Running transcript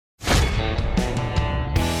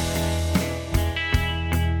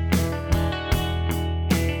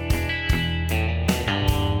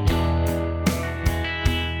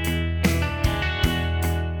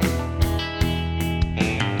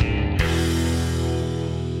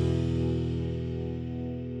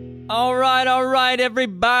All right,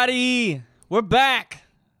 everybody. We're back.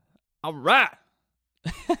 All right.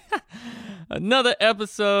 Another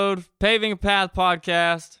episode, Paving a Path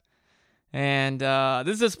podcast. And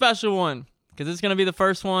this is a special one because it's going to be the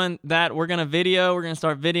first one that we're going to video. We're going to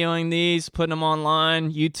start videoing these, putting them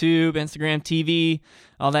online, YouTube, Instagram, TV,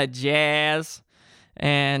 all that jazz.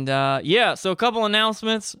 And so a couple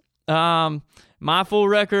announcements. My full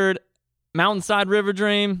record, Mountainside River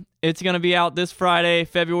Dream, it's going to be out this Friday,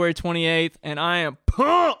 February 28th, and I am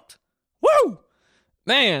pumped. Woo!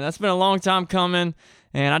 Man, that's been a long time coming,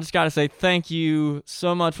 and I just got to say thank you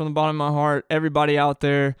so much from the bottom of my heart, everybody out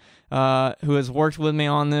there who has worked with me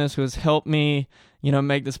on this, who has helped me,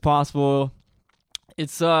 make this possible.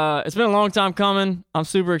 It's been a long time coming. I'm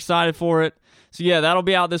super excited for it. So yeah, that'll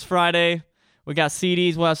be out this Friday. We got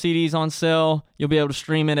CDs. We'll have CDs on sale. You'll be able to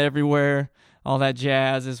stream it everywhere, all that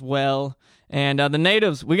jazz as well. And the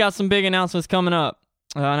Natives, we got some big announcements coming up.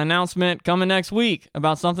 An announcement coming next week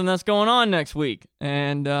about something that's going on next week.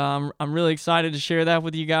 And I'm really excited to share that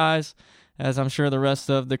with you guys, as I'm sure the rest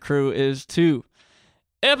of the crew is too.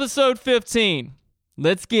 Episode 15.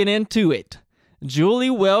 Let's get into it. Julie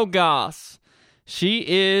Welgoss. She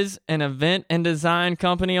is an event and design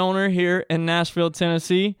company owner here in Nashville,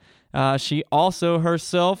 Tennessee. She also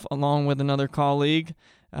herself, along with another colleague,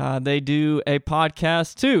 they do a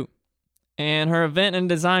podcast too. And her event and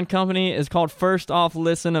design company is called First Off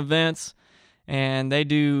Listen Events. And they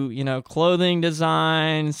do, clothing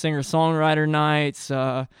design, singer-songwriter nights,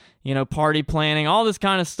 party planning, all this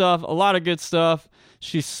kind of stuff. A lot of good stuff.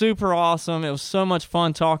 She's super awesome. It was so much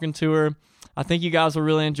fun talking to her. I think you guys will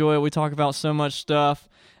really enjoy it. We talk about so much stuff.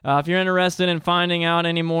 If you're interested in finding out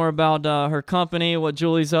any more about her company, what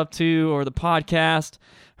Julie's up to, or the podcast,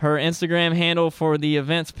 her Instagram handle for the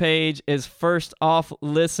events page is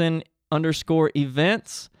firstofflisten_events.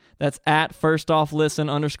 That's at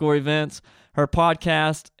firstofflisten_events. Her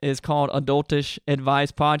podcast is called Adultish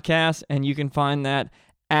Advice Podcast, and you can find that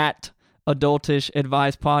at Adultish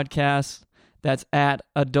Advice Podcast. That's at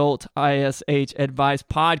Adult ISH Advice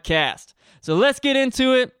Podcast. So let's get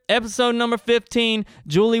into it. Episode number 15,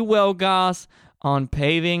 Julie Welgoss on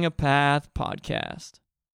Paving a Path podcast.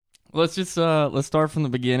 Let's start from the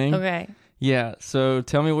beginning. Okay. Yeah, so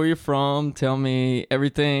tell me where you're from. Tell me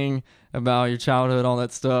everything about your childhood, all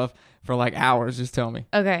that stuff, for like hours. Just tell me.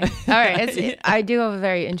 Okay. All right. I do have a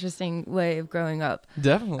very interesting way of growing up.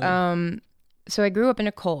 Definitely. So I grew up in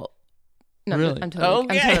a cult. No, really? I'm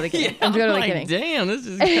totally kidding. I'm totally kidding. Damn, this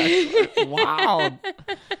is wild.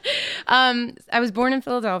 I was born in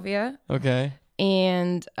Philadelphia. Okay.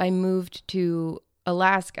 And I moved to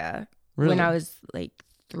Alaska when I was like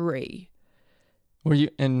 3. Were you?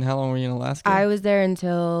 And how long were you in Alaska? I was there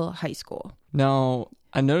until high school. Now,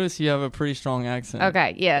 I noticed you have a pretty strong accent.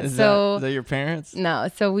 Okay, yeah. Is that your parents? No,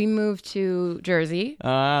 so we moved to Jersey.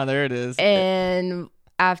 Ah, there it is. And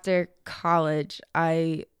after college,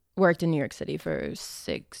 I worked in New York City for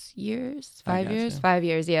 6 years, 5 years, 5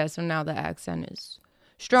 years. Yeah. So now the accent is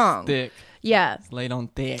strong. Thick. Yeah. It's laid on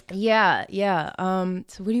thick. Yeah. Yeah.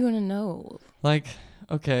 So what do you want to know? Like,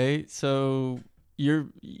 okay, so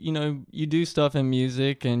you do stuff in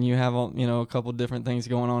music and you have, a couple different things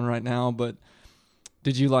going on right now, but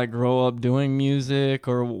did you like grow up doing music,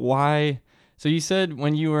 or why? So you said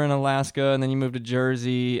when you were in Alaska and then you moved to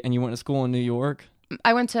Jersey and you went to school in New York?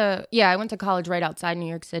 I went to college right outside New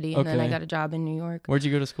York City, and then I got a job in New York. Where'd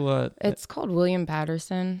you go to school at? It's called William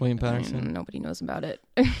Patterson. William Patterson. Nobody knows about it.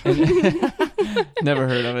 Never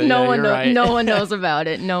heard of it. No one knows about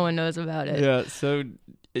it. No one knows about it. Yeah. So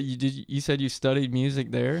you said you studied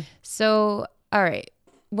music there? So, all right.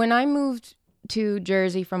 When I moved to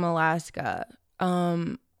Jersey from Alaska,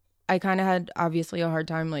 I kind of had obviously a hard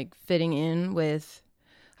time like fitting in with.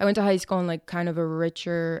 I went to high school in like kind of a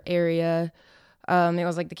richer area. It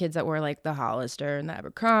was like the kids that were like the Hollister and the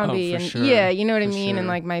Abercrombie, and sure. Yeah, you know what I mean. Sure. And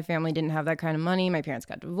like my family didn't have that kind of money. My parents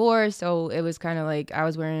got divorced, so it was kind of like I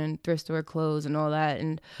was wearing thrift store clothes and all that.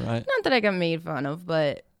 And right. Not that I got made fun of,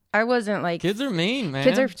 but I wasn't like kids are mean, man.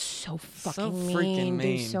 Kids are so fucking freaking mean.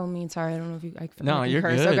 They're so mean. Sorry, I don't know if you. No, you're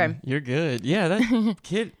curse. good. Okay. You're good. Yeah, that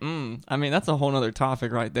kid. I mean, that's a whole other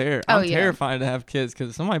topic right there. I'm terrified to have kids because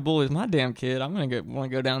if somebody bullies my damn kid, I'm gonna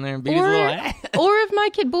want to go down there and beat his little ass. Or if my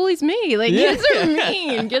kid bullies me, like kids are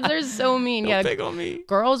mean. Kids are so mean. Don't pick on me.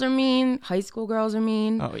 Girls are mean. High school girls are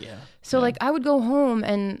mean. Oh yeah. So like I would go home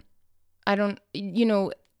and I don't,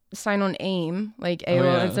 sign on AIM, like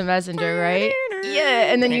AOL Instant Messenger, right?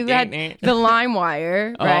 Yeah, and then you got the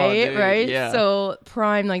LimeWire, right? Dude, yeah. So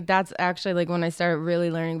Prime, like that's actually like when I started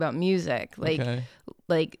really learning about music. Like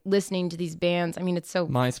like listening to these bands. I mean, it's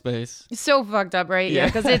MySpace. so fucked up, right? Yeah,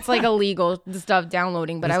 because it's like illegal stuff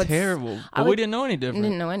downloading. But It's terrible. But we didn't know any different.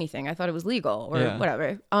 Didn't know anything. I thought it was legal or Yeah.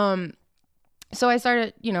 whatever. So I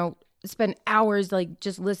started, spend hours like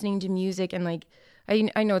just listening to music, and like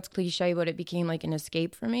I know it's cliche, but it became like an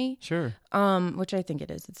escape for me. Sure. Which I think it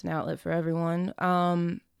is. It's an outlet for everyone.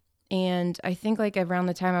 And I think like around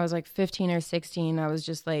the time I was like 15 or 16, I was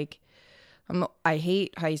just like, I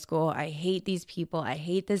hate high school. I hate these people. I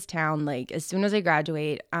hate this town. Like as soon as I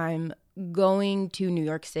graduate, I'm going to New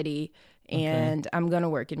York City and I'm going to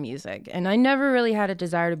work in music. And I never really had a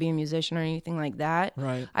desire to be a musician or anything like that.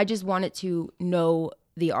 Right. I just wanted to know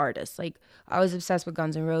the artists. Like I was obsessed with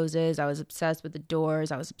Guns N' Roses. I was obsessed with the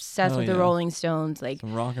Doors. I was obsessed with the Rolling Stones. Like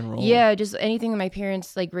some rock and roll. Yeah, just anything that my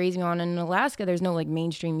parents like raised me on. And in Alaska, there's no like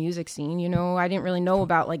mainstream music scene. I didn't really know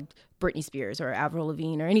about like Britney Spears or Avril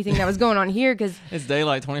Lavigne or anything that was going on here because it's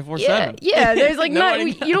daylight 24/7. Yeah. There's like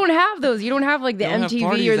you don't have those. You don't have like the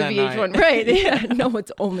MTV or the VH1, right? Yeah, no,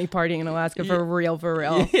 it's only partying in Alaska for real.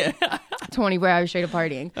 Yeah, 24 hours straight of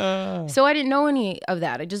partying. So I didn't know any of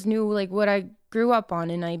that. I just knew like what I grew up on,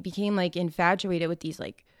 and I became like infatuated with these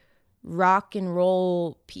like rock and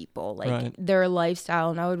roll people, like their lifestyle.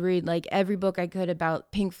 And I would read like every book I could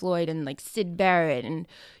about Pink Floyd and like Syd Barrett and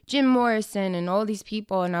Jim Morrison and all these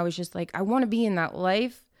people. And I was just like, I want to be in that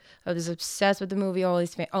life. I was obsessed with the movie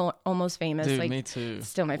Almost Famous. Dude, like, me too. It's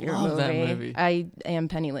still my favorite Love that movie. I am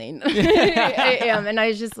Penny Lane. I am. And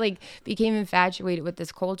I just like became infatuated with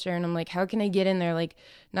this culture. And I'm like, how can I get in there? Like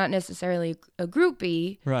not necessarily a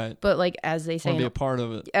groupie, right? But like as they say, be a part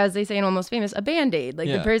of it. As they say in Almost Famous, a Band-Aid,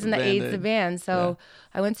 like the person that aids the band. So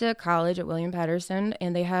I went to college at William Patterson,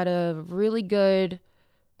 and they had a really good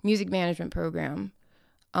music management program.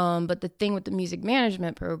 But the thing with the music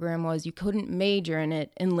management program was you couldn't major in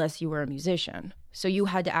it unless you were a musician. So you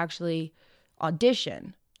had to actually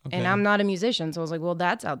audition. Okay. And I'm not a musician, so I was like, well,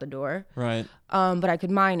 that's out the door. Right. But I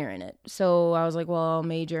could minor in it. So I was like, well, I'll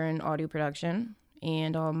major in audio production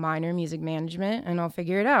and I'll minor in music management and I'll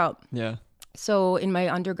figure it out. Yeah. So in my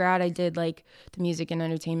undergrad, I did like the music and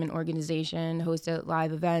entertainment organization, hosted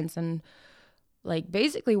live events, and like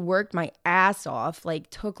basically worked my ass off, like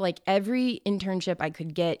took like every internship I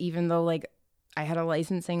could get, even though like I had a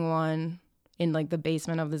licensing one in like the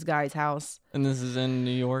basement of this guy's house. And this is in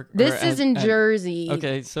New York? This is in Jersey.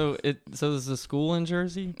 Okay, so there's a school in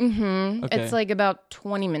Jersey? Mm-hmm. Okay. It's like about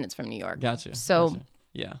 20 minutes from New York. Gotcha. So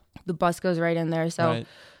yeah, the bus goes right in there. So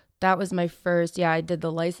that was my first, I did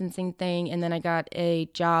the licensing thing, and then I got a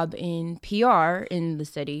job in PR in the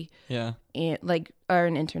city. Yeah. And or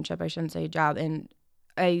an internship, I shouldn't say a job. And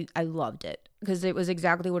I loved it because it was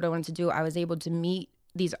exactly what I wanted to do. I was able to meet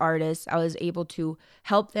these artists. I was able to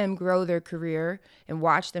help them grow their career and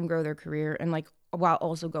watch them grow their career, and like while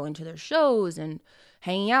also going to their shows and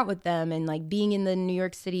hanging out with them and like being in the New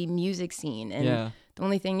York City music scene. And the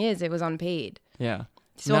only thing is, it was unpaid. Yeah.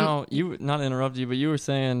 So now, you, not to interrupt you, but you were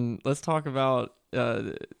saying, let's talk about,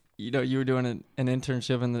 you were doing an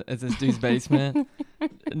internship in this dude's basement.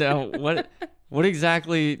 Now, what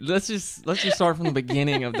exactly, let's just start from the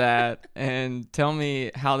beginning of that and tell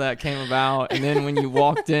me how that came about. And then when you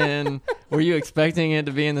walked in, were you expecting it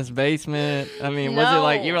to be in this basement? I mean, was it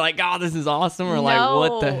like, you were like, oh, this is awesome? Or like,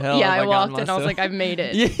 what the hell? Yeah, I walked in, I was like, I've made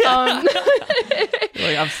it. Yeah.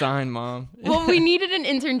 Like, I've signed, Mom. Well, we needed an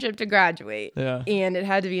internship to graduate. Yeah. And it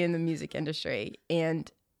had to be in the music industry. And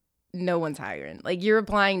no one's hiring. Like, you're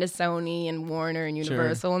applying to Sony and Warner and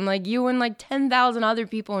Universal. Sure. And like you and like 10,000 other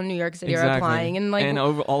people in New York City are applying. And like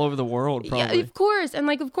all over the world, probably. Yeah, of course. And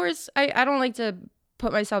like, of course, I don't like to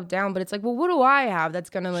put myself down, but it's like, well, what do I have that's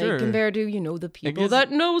gonna like compare to, the people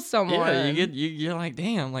that know someone? Yeah, you're like,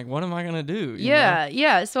 damn, like, what am I gonna do?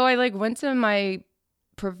 Yeah. So I like went to my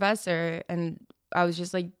professor and I was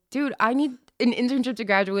just like, dude, I need an internship to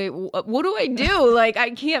graduate. What do I do? Like, I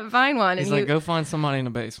can't find one. He's like, go find somebody in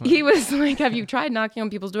the basement. He was like, have you tried knocking on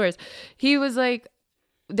people's doors? He was like,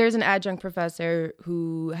 there's an adjunct professor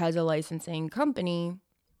who has a licensing company,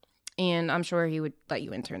 and I'm sure he would let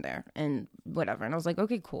you intern there and whatever. And I was like,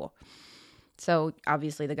 okay, cool. So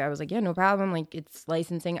obviously the guy was like, yeah, no problem. Like, it's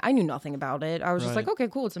licensing. I knew nothing about it. I was just like, okay,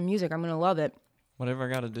 cool. It's some music. I'm going to love it. Whatever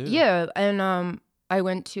I got to do. Yeah. And I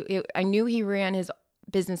went to it. I knew he ran his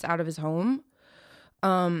business out of his home.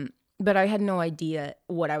 But I had no idea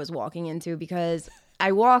what I was walking into because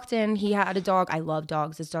I walked in, he had a dog. I love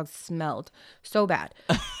dogs. This dog smelled so bad.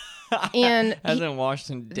 And hasn't washed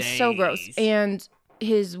in days. So gross. And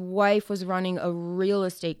his wife was running a real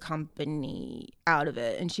estate company out of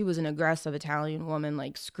it. And she was an aggressive Italian woman,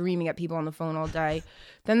 like screaming at people on the phone all day.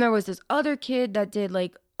 Then there was this other kid that did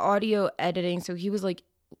like audio editing. So he was like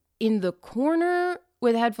in the corner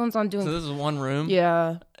with headphones on doing. So this is one room.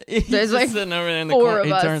 Yeah, He's there's just like sitting over there in the 4 corner. of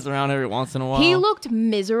He us. turns around every once in a while. He looked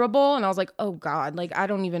miserable, and I was like, "Oh God, like I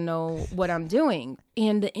don't even know what I'm doing."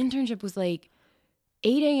 And the internship was like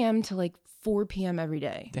 8 a.m. to like 4 p.m. every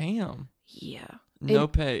day. Damn. Yeah, No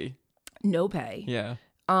pay. no pay. Yeah.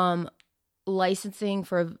 Licensing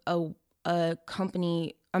for a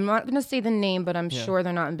company. I'm not gonna say the name, but I'm Yeah. sure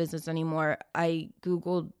they're not in business anymore. I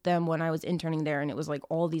Googled them when I was interning there, and it was like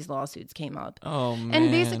all these lawsuits came up. Oh man.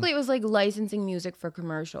 And basically, it was like licensing music for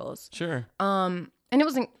commercials. Sure. And it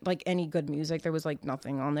wasn't like any good music. There was like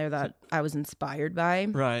nothing on there that I was inspired by.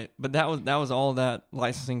 Right. But that was all that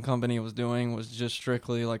licensing company was doing, was just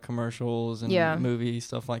strictly like commercials and Yeah. movie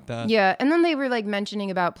stuff like that. Yeah, and then they were like mentioning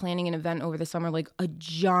about planning an event over the summer, like a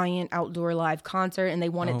giant outdoor live concert, and they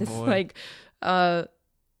wanted Oh, this boy. like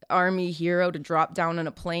army hero to drop down on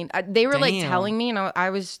a plane. They were like Damn. telling me, and I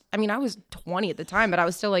was 20 at the time, but I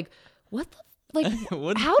was still like, what the like?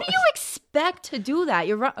 What- How do you expect to do that?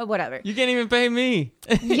 You're right. Whatever. You can't even pay me.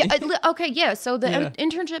 Yeah. Okay. Yeah. So the Yeah.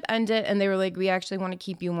 internship ended, and they were like, "We actually want to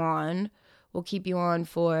keep you on. We'll keep you on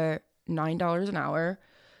for $9 an hour."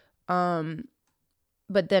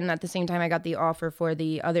 But then at the same time, I got the offer for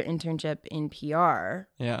the other internship in PR,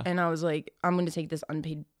 Yeah. and I was like, "I'm going to take this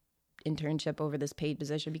unpaid internship over this paid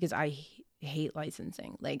position because I hate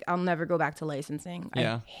licensing. Like, I'll never go back to licensing.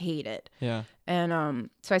 Yeah. I hate it." Yeah. And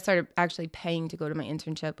so I started actually paying to go to my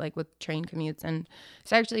internship, like with train commutes. And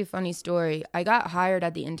it's actually a funny story. I got hired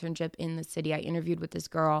at the internship in the city. I interviewed with this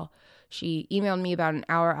girl. She emailed me about an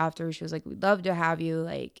hour after. She was like, "We'd love to have you,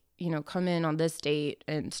 like, come in on this date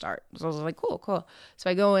and start." So I was like, cool. So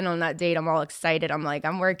I go in on that date. I'm all excited. I'm like,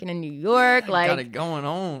 I'm working in New York. Like, Got it going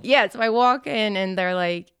on. yeah. So I walk in and they're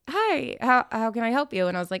like, "Hi, how can I help you?"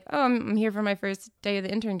 And I was like, "Oh, I'm here for my first day of the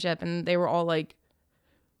internship." And they were all like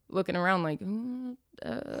looking around like, and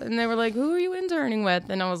they were like, "Who are you interning with?"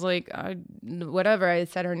 And I was like, whatever. I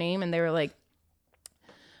said her name, and they were like,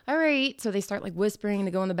 "All right." So they start like whispering.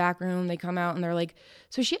 They go in the back room. They come out and they're like,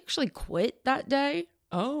 "So she actually quit that day.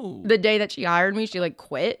 Oh. The day that she hired me, she like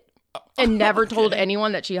quit and never told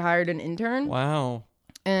anyone that she hired an intern." Wow.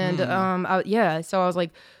 And yeah, so I was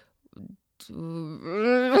like,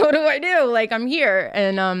 what do I do? Like, I'm here.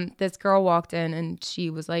 And this girl walked in and she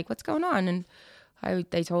was like, "What's going on?" And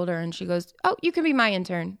they told her, and she goes, "Oh, you can be my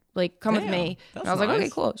intern. Like, come with Damn, me." that's And I was like, "Okay,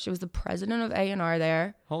 nice. cool." She was the president of A&R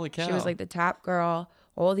there. Holy cow. She was like the top girl.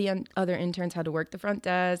 All the other interns had to work the front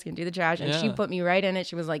desk and do the trash. And she Yeah. put me right in it.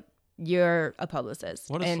 She was like, "You're a publicist."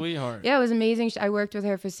 What a And sweetheart. yeah, it was amazing. I worked with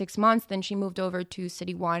her for 6 months. Then she moved over to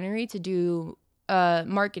City Winery to do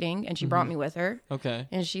marketing, and she brought me with her. Okay.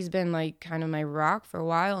 And she's been like kind of my rock for a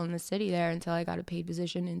while in the city there until I got a paid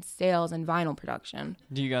position in sales and vinyl production.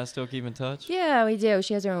 Do you guys still keep in touch? Yeah, we do.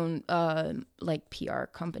 She has her own like PR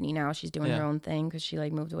company now. She's doing Yeah. her own thing because she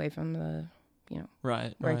like moved away from the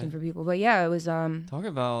Right. working Right. for people. But yeah, it was Talk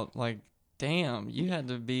about like, damn, you had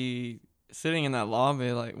to be sitting in that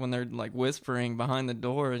lobby like when they're like whispering behind the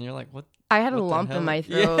door, and you're like, what? I had a What the lump hell? in my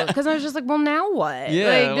throat Yeah. because I was just like, well, now what? Yeah,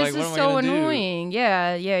 like like, this what is am I so gonna do? annoying.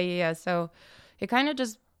 Yeah. So it kind of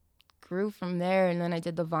just grew from there, and then I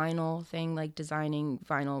did the vinyl thing, like designing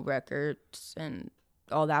vinyl records and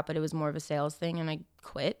all that. But it was more of a sales thing, and I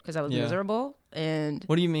quit because I was Yeah. miserable. And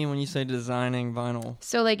What do you mean when you say designing vinyl?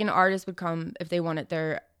 so like an artist would come if they wanted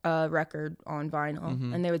their record on vinyl,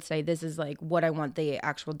 Mm-hmm. and they would say, "This is like what I want the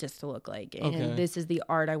actual disc to look like, and Okay. this is the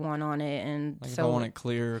art I want on it." And Like so if I want it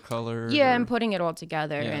clear color. yeah, or- and putting it all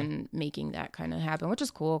together Yeah. and making that kind of happen, which is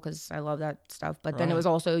cool because I love that stuff. But then it Right. was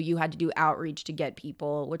also you had to do outreach to get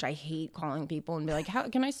people, which I hate calling people and be like, "How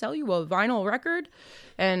can I sell you a vinyl record?"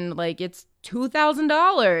 And like it's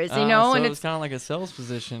 $2,000, so and it was it's kind of like a sales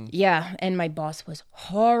position. yeah. And my boss was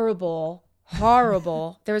horrible.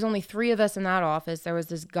 There was only 3 of us in that office. There was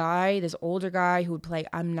this guy, this older guy who would play,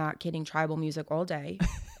 I'm not kidding, tribal music all day.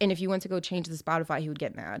 And if you went to go change the Spotify, he would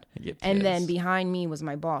get mad. You get And then pissed. behind me was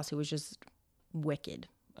my boss, who was just wicked.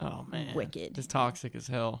 Oh man, wicked. Just toxic as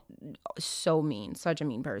hell. So mean, such a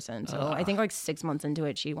mean person. So I think like 6 months into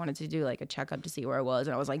it, she wanted to do like a checkup to see where I was.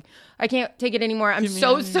 And I was like, I can't take it anymore. I'm Get me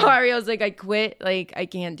so out of here. sorry. I was like, I quit. Like, I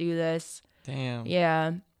can't do this. Damn.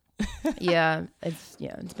 Yeah.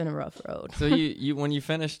 It's been a rough road. So you when you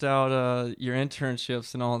finished out your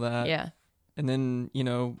internships and all that, Yeah. and then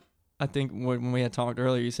I think when we had talked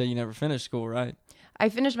earlier, you said you never finished school, right? I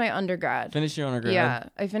finished my undergrad. Finished your undergrad. Yeah,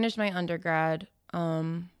 I finished my undergrad.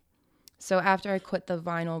 So after I quit the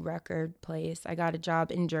vinyl record place, I got a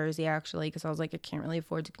job in Jersey actually because I was like, I can't really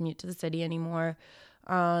afford to commute to the city anymore.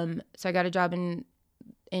 So I got a job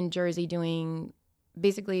in Jersey doing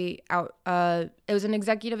basically it was an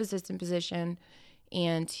executive assistant position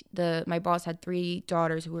And my boss had 3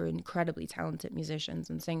 daughters who were incredibly talented musicians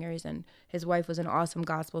and singers, and his wife was an awesome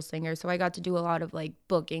gospel singer. So I got to do a lot of like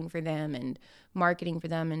booking for them and marketing for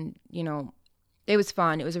them, and it was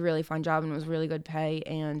fun. It was a really fun job, and it was really good pay.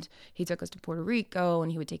 And he took us to Puerto Rico,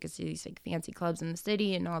 and he would take us to these like fancy clubs in the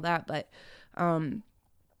city and all that. But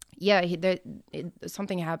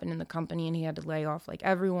something happened in the company, and he had to lay off like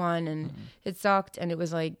everyone, and it sucked. And it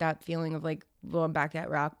was like that feeling of like, well, I'm back at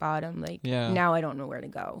rock bottom. Like now I don't know where to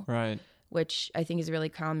go. Right. Which I think is really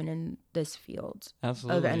common in this field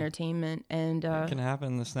Absolutely. of entertainment. And it can happen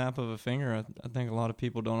in the snap of a finger. I think a lot of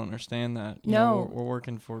people don't understand that. We're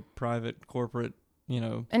working for private, corporate,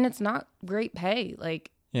 And it's not great pay.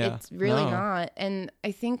 Like, it's really not. And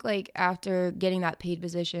I think like after getting that paid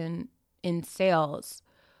position in sales,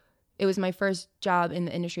 it was my first job in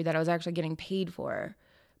the industry that I was actually getting paid for,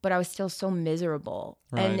 but I was still so miserable.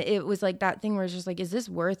 Right. And it was like that thing where it's just like, is this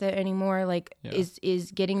worth it anymore? Like,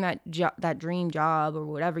 is getting that dream job or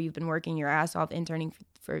whatever you've been working your ass off interning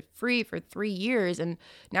for free for 3 years, and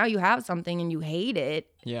now you have something and you hate it.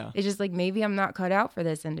 Yeah. It's just like, maybe I'm not cut out for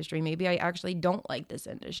this industry. Maybe I actually don't like this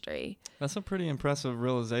industry. That's a pretty impressive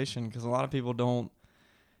realization, because a lot of people don't.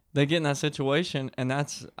 They get in that situation, and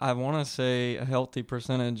that's, I want to say, a healthy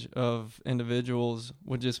percentage of individuals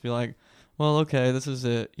would just be like, well, okay, this is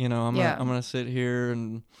it. I'm gonna sit here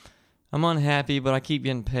and I'm unhappy, but I keep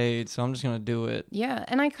getting paid, so I'm just gonna do it. Yeah,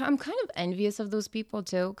 and I'm kind of envious of those people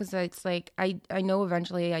too, because it's like I know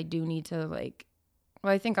eventually I do need to like.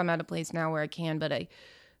 Well, I think I'm at a place now where I can, but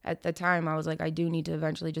at the time I was like, I do need to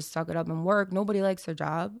eventually just suck it up and work. Nobody likes their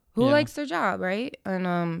job. Who likes their job, right?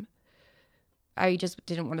 And I just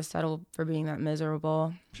didn't want to settle for being that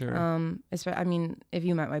miserable. Sure. I mean, if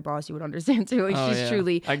you met my boss, you would understand too. Like, she's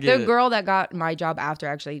truly the girl that got my job after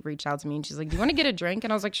actually reached out to me, and she's like, "Do you want to get a drink?"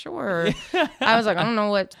 And I was like, "Sure." I was like, "I don't know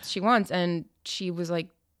what she wants," and she was like,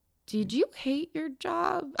 "Did you hate your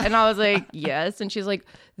job?" And I was like, "Yes." And she's like,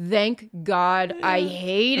 "Thank God I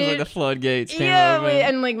hate it." Like the floodgates came open.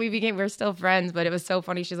 And like we're still friends, but it was so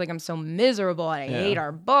funny. She's like, "I'm so miserable and I hate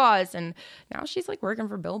our boss." And now she's like working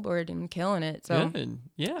for Billboard and killing it. So good.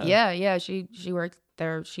 Yeah. She worked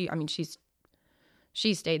there.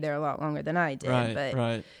 She stayed there a lot longer than I did.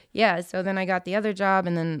 Right. Yeah. So then I got the other job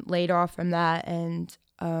and then laid off from that, and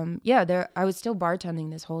I was still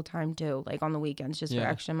bartending this whole time too, like on the weekends, just for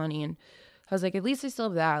extra money. And I was like, at least I still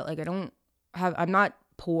have that. Like, I'm not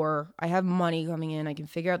poor. I have money coming in. I can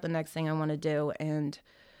figure out the next thing I want to do. And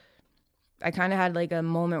I kind of had like a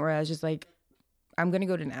moment where I was just like, I'm going to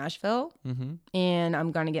go to Nashville and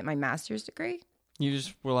I'm going to get my master's degree. You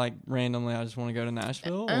just were like, randomly, I just want to go to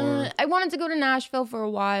Nashville? Or? I wanted to go to Nashville for a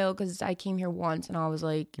while because I came here once and I was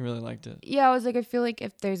like... You really liked it? Yeah, I was like, I feel like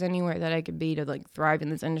if there's anywhere that I could be to like thrive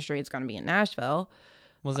in this industry, it's going to be in Nashville.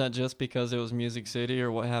 Was that just because it was Music City,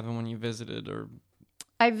 or what happened when you visited? Or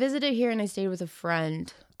I visited here and I stayed with a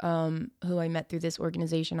friend who I met through this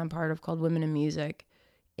organization I'm part of called Women in Music.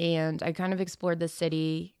 And I kind of explored the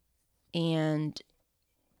city, and...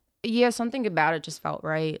 yeah, something about it just felt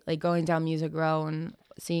right. Like going down Music Row and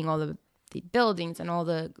seeing all the buildings and all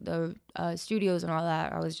the studios and all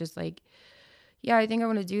that. I was just like, yeah, I think I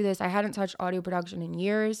want to do this. I hadn't touched audio production in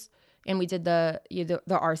years, and we did the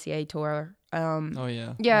RCA tour. Oh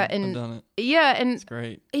yeah, yeah, and I've done it. Yeah, and it's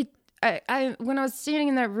great. I when I was standing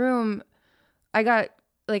in that room, I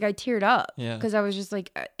teared up because I was just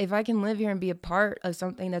like, if I can live here and be a part of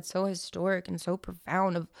something that's so historic and so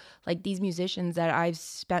profound, of like these musicians that I've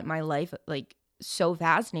spent my life like so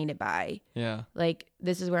fascinated by, like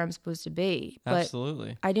this is where I'm supposed to be. But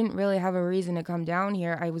absolutely, I didn't really have a reason to come down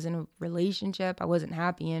here. I was in a relationship I wasn't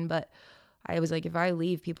happy in, but I was like, if I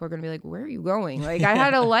leave, people are gonna be like, where are you going? Like I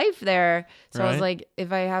had a life there, so I was like,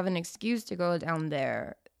 if I have an excuse to go down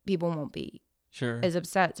there, people won't be is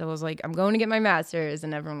upset. So I was like, I'm going to get my master's,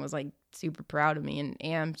 and everyone was like super proud of me and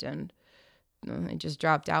amped, and I just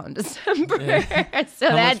dropped out in December. So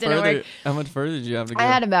that didn't work. How much further did you have to go? I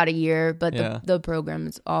had about a year, but the program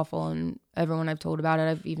is awful, and everyone I've told about it,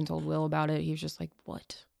 I've even told Will about it, he was just like,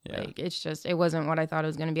 what? Like it wasn't what I thought it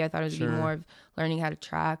was going to be. I thought it would be more of learning how to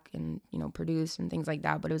track and produce and things like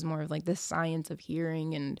that, but it was more of like the science of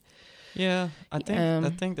hearing. And I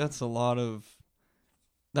think that's a lot of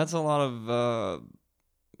how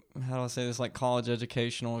do I say this, like college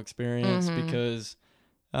educational experience, because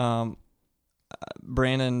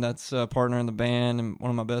Brandon, that's a partner in the band and one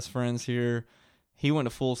of my best friends here, he went to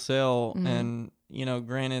Full Sail, and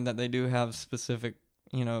granted that they do have specific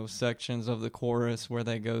sections of the chorus where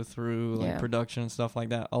they go through like production and stuff like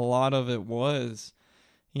that. A lot of it was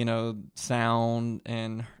sound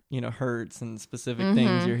and hertz and specific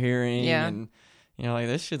things you're hearing, and You're like,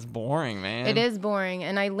 this shit's boring, man. It is boring,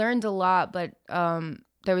 and I learned a lot, but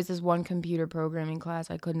there was this one computer programming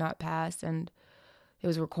class I could not pass, and it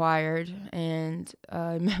was required. And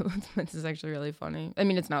this is actually really funny. I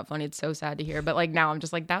mean, it's not funny. It's so sad to hear, but like now I'm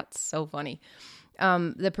just like, that's so funny.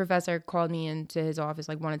 The professor called me into his office,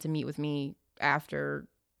 like wanted to meet with me after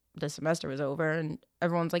the semester was over, and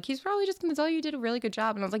everyone's like, he's probably just gonna tell you did a really good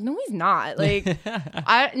job. And I was like, no, he's not. Like,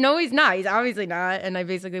 no, he's not. He's obviously not. And I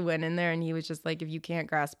basically went in there, and he was just like, if you can't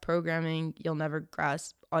grasp programming, you'll never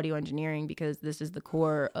grasp audio engineering, because this is the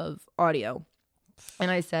core of audio.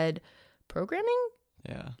 And I said, programming?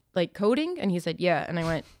 Yeah. Like coding? And he said, yeah. And I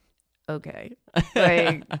went, okay.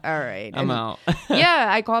 Like, all right. I'm out. Yeah,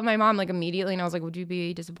 I called my mom like immediately, and I was like, would you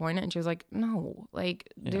be disappointed? And she was like, no.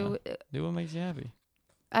 Like, do what makes you happy.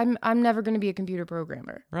 I'm never going to be a computer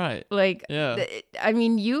programmer. Right. Like, yeah. I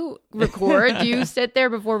mean, you record, do you sit there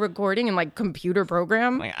before recording and like computer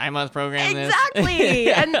program? Like, I must program this. Exactly.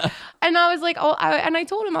 And I was like, and I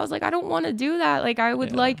told him, I was like, I don't want to do that. Like, I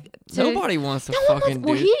would like to. Nobody wants to fucking do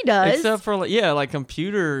well, he does. Except for, like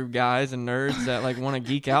computer guys and nerds that, like, want to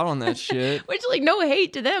geek out on that shit. Which, like, no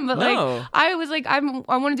hate to them, but, like, I was like, I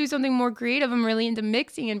want to do something more creative. I'm really into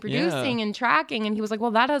mixing and producing and tracking. And he was like,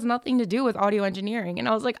 well, that has nothing to do with audio engineering. And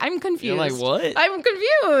I was like, I'm confused. You're like, what? I'm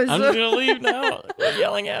confused. I'm just going to leave now. They're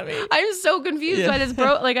yelling at me. I'm so confused by this,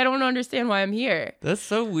 like, I don't understand why I'm here. That's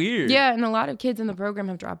so weird. Yeah, and a lot of kids in the program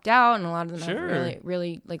have dropped out, and a lot of them have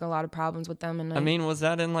really, like, a lot of problems with them. And I mean, was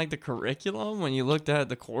that in, like, the curriculum when you looked at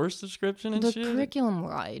the course description and shit? The curriculum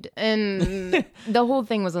lied. And the whole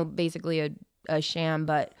thing was basically a sham,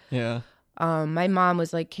 but yeah. My mom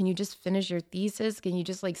was like, can you just finish your thesis? Can you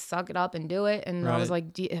just like suck it up and do it? And I was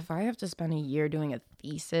like, if I have to spend a year doing a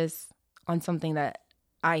thesis on something that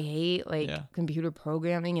I hate, like computer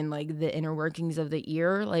programming and like the inner workings of the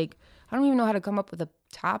ear, like I don't even know how to come up with a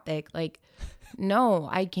topic. Like, no,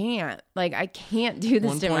 I can't. Like, I can't do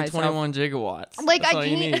this to myself. 1.21 gigawatts. Like, that's I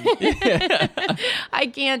can't. I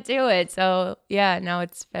can't do it. So yeah, now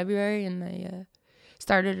it's February, and I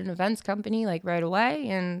started an events company like right away.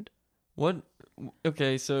 And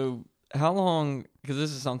okay, so how long, because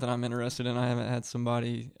this is something I'm interested in. I haven't had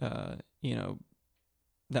somebody,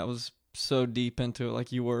 that was so deep into it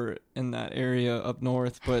like you were in that area up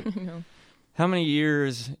north, but how many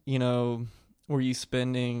years, were you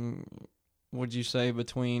spending, would you say,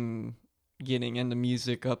 between getting into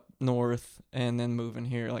music up north and then moving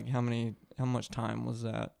here? Like how much time was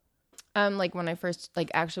that? Like when I first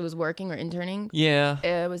actually was working or interning. Yeah.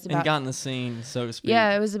 It was about, and got in the scene, so to speak.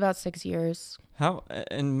 Yeah, it was about 6 years.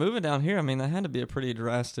 And moving down here, I mean, that had to be a pretty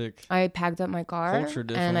drastic. I packed up my car culture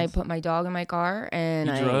difference. And I put my dog in my car, and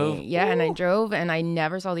you drove? Yeah, and I drove, and I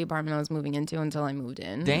never saw the apartment I was moving into until I moved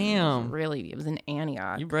in. Damn. It was in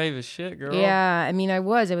Antioch. You brave as shit, girl. Yeah, I mean, it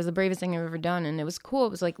was the bravest thing I've ever done, and it was cool.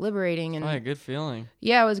 It was like liberating, and a good feeling.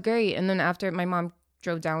 Yeah, it was great. And then after my mom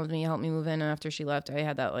drove down with me, helped me move in, and after she left, I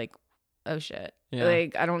had that like, oh shit. Yeah.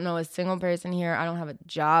 Like, I don't know a single person here. I don't have a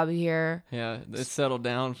job here. Yeah, it settled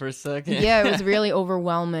down for a second. Yeah, it was really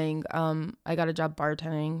overwhelming. I got a job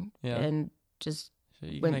bartending and just so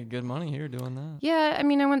you can make good money here doing that. Yeah, I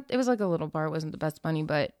mean, it was like a little bar. It wasn't the best money,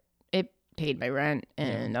 but it paid my rent,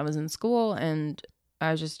 and I was in school, and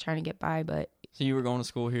I was just trying to get by, but... So you were going to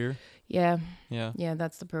school here? Yeah. Yeah. Yeah,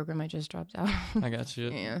 that's the program I just dropped out. I got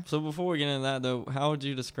you. Yeah. So before we get into that, though, how would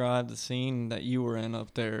you describe the scene that you were in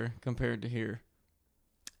up there compared to here?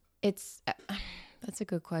 That's a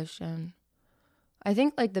good question. I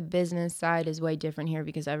think like the business side is way different here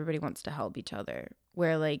because everybody wants to help each other.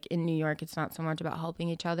 Where like in New York, it's not so much about helping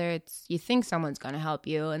each other. It's you think someone's going to help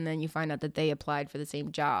you, and then you find out that they applied for the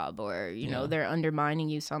same job, or you know they're undermining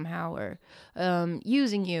you somehow, or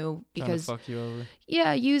using you because trying to fuck you over.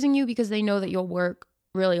 Yeah, using you because they know that you'll work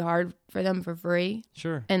really hard for them for free.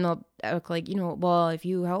 Sure. And they'll act like, well, if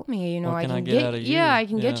you help me, what I can get out of you? Yeah, I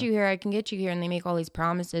can get you here. I can get you here. And they make all these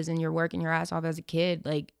promises, and you're working your ass off as a kid,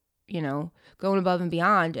 like, going above and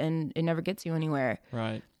beyond, and it never gets you anywhere.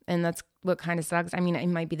 Right. And that's what kind of sucks. I mean, it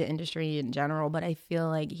might be the industry in general, but I feel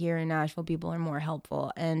like here in Nashville, people are more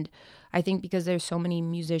helpful. And I think because there's so many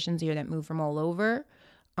musicians here that move from all over,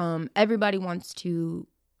 everybody wants to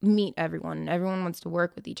meet everyone, and everyone wants to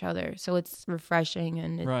work with each other. So it's refreshing,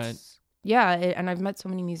 and it's, right. Yeah, and I've met so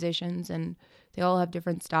many musicians, and they all have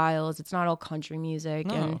different styles. It's not all country music.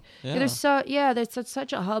 No, and there's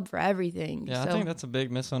such a hub for everything. Yeah, so, I think that's a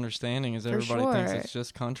big misunderstanding is everybody thinks it's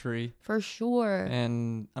just country. For sure.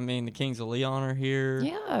 And I mean, the Kings of Leon are here.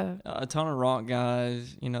 Yeah. A ton of rock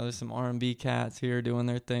guys. There's some R&B cats here doing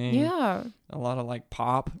their thing. Yeah. A lot of like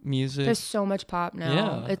pop music. There's so much pop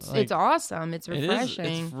now. Yeah. It's awesome. It's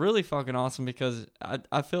refreshing. It's really fucking awesome because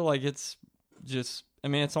I feel like it's just, I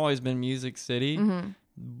mean, it's always been Music City,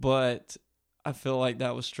 but I feel like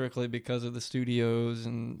that was strictly because of the studios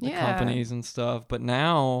and the companies and stuff. But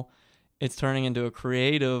now it's turning into a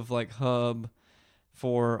creative like hub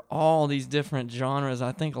for all these different genres.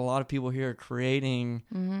 I think a lot of people here are creating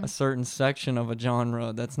a certain section of a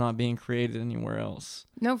genre that's not being created anywhere else.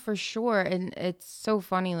 No, for sure. And it's so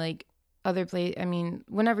funny, like other I mean,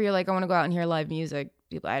 whenever you're like, I want to go out and hear live music,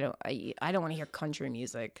 people, I don't want to hear country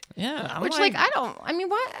music. Yeah. Which like I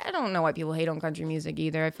don't know why people hate on country music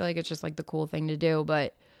either. I feel like it's just like the cool thing to do,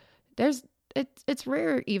 but it's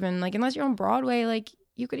rare even, like unless you're on Broadway, like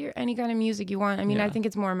you could hear any kind of music you want. I mean, I think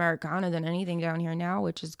it's more Americana than anything down here now,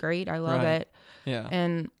 which is great. I love it. Yeah.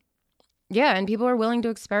 And people are willing to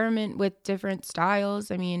experiment with different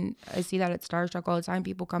styles. I mean, I see that at Starstruck all the time.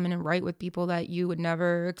 People come in and write with people that you would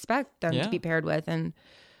never expect them to be paired with. And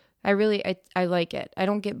I like it. I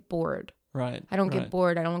don't get bored. Right. I don't get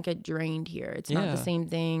bored. I don't get drained here. It's not the same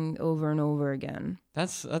thing over and over again.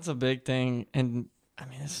 That's a big thing. And I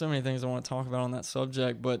mean, there's so many things I want to talk about on that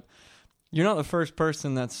subject, but you're not the first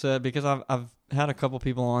person that said, because I've had a couple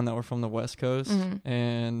people on that were from the West Coast,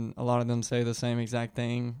 and a lot of them say the same exact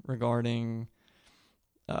thing regarding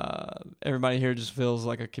everybody here just feels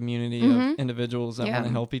like a community of individuals that want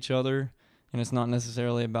to help each other, and it's not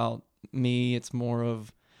necessarily about me. It's more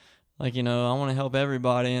of like, I want to help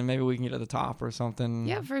everybody, and maybe we can get to the top or something.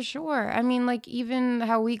 Yeah, for sure. I mean, like even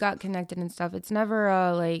how we got connected and stuff. It's never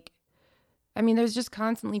I mean, there's just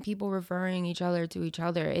constantly people referring each other to each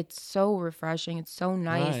other. It's so refreshing. It's so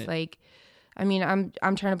nice. Right. Like, I mean,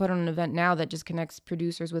 I'm trying to put on an event now that just connects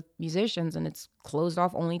producers with musicians, and it's closed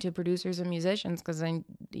off only to producers and musicians because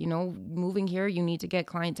moving here, you need to get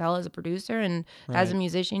clientele as a producer, and as a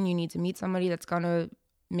musician, you need to meet somebody that's gonna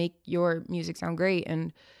make your music sound great.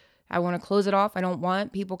 And I want to close it off. I don't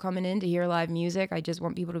want people coming in to hear live music. I just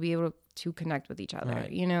want people to be able to connect with each other,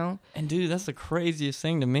 And dude, that's the craziest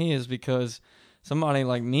thing to me, is because somebody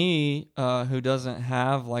like me who doesn't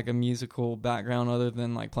have like a musical background other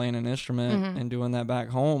than like playing an instrument and doing that back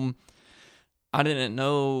home, I didn't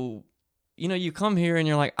know, you come here and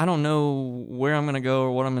you're like, I don't know where I'm going to go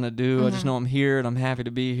or what I'm going to do. I just know I'm here and I'm happy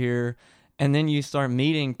to be here. And then you start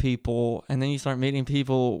meeting people,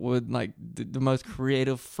 with like the most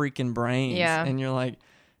creative freaking brains. Yeah. And you're like,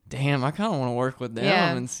 damn, I kind of want to work with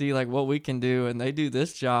them and see like what we can do. And they do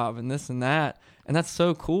this job and this and that. And that's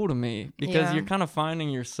so cool to me because you're kind of finding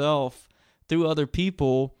yourself through other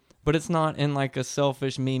people, but it's not in like a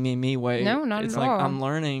selfish me way. No, not it's at like all. I'm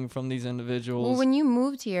learning from these individuals. Well, when you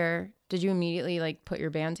moved here, did you immediately like put your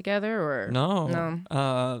band together or? No.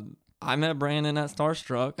 I met Brandon at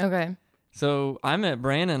Starstruck. Okay. So I met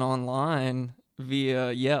Brandon online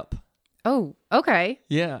via Yep. Oh, okay.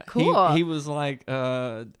 Yeah. Cool. He was like,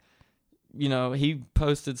 he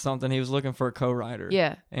posted something. He was looking for a co-writer.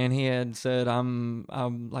 Yeah. And he had said, I'm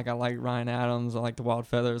like, I like Ryan Adams. I like the Wild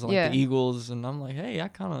Feathers. I like the Eagles. And I'm like, hey,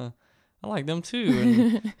 I like them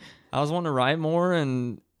too. And I was wanting to write more,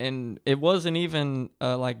 and it wasn't even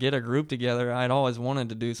like get a group together. I'd always wanted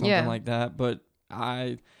to do something like that, but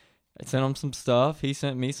I sent him some stuff. He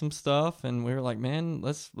sent me some stuff, and we were like, man,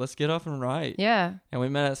 let's get up and write. Yeah. And we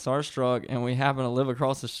met at Starstruck, and we happened to live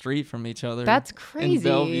across the street from each other. That's crazy. In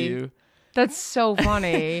Bellevue. That's so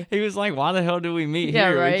funny. He was like, why the hell do we meet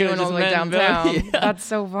here? Right. We went all the way downtown. Yeah. That's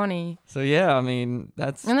so funny. So, yeah, I mean,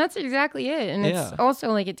 that's exactly it. And it's also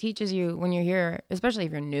like it teaches you when you're here, especially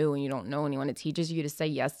if you're new and you don't know anyone, it teaches you to say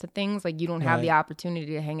yes to things. Like you don't have the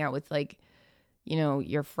opportunity to hang out with like,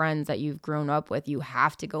 your friends that you've grown up with. You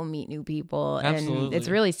have to go meet new people. Absolutely. And it's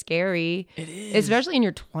really scary. It is. Especially in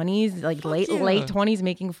your 20s, like late 20s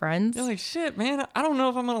making friends. You're like, shit, man, I don't know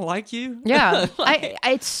if I'm going to like you. Yeah. Like,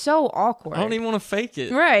 it's so awkward. I don't even want to fake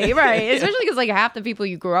it. Right. Especially because like half the people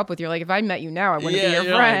you grew up with, you're like, if I met you now, I wouldn't be your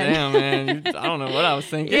friend. Like, damn, man. I don't know what I was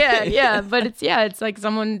thinking. Yeah. But it's like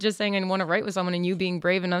someone just saying, I want to write with someone, and you being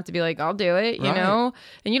brave enough to be like, I'll do it, you know?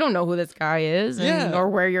 And you don't know who this guy is or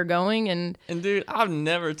where you're going. And dude, I've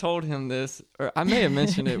never told him this, or I may have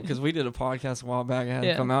mentioned it because we did a podcast a while back. It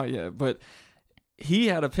hadn't come out yet, but he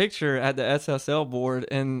had a picture at the SSL board,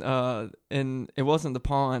 and it wasn't the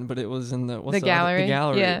pond, but it was in the gallery. The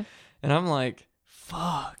gallery. Yeah. And I'm like,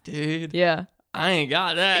 fuck, dude. Yeah. I ain't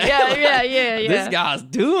got that. Yeah. This guy's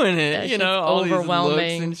doing it. That all these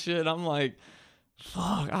overwhelming. looks and shit. I'm like,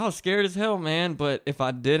 fuck. I was scared as hell, man. But if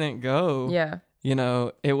I didn't go,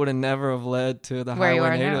 it would have never have led to the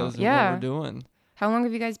Highway Natives and what we're doing. How long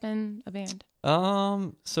have you guys been a band?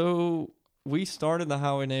 So we started the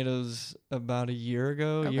Highway Natives about a year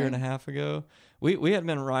and a half ago. we had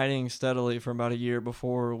been writing steadily for about a year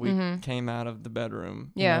before we came out of the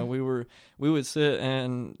bedroom. Yeah. You know, we would sit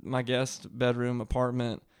in my guest bedroom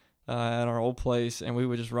apartment at our old place, and we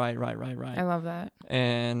would just write. I love that.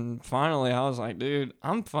 And finally, I was like, dude,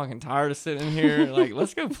 I'm fucking tired of sitting here. Like,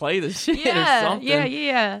 let's go play this shit or something.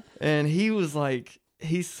 Yeah. And he was like,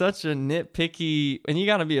 he's such a nitpicky, and you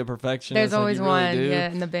got to be a perfectionist. There's always like you really one,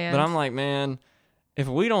 do. in the band. But I'm like, man, if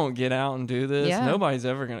we don't get out and do this, nobody's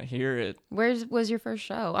ever gonna hear it. Where was your first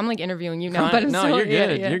show? I'm like interviewing you now, but I'm no, still, you're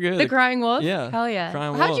good. Yeah. You're good. The Crying Wolf. Yeah. Hell yeah.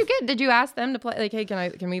 Crying How'd Wolf. you get? Did you ask them to play? Like, hey,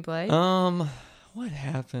 can we play? What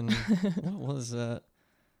happened? What was that?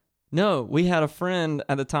 No, we had a friend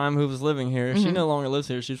at the time who was living here. She no longer lives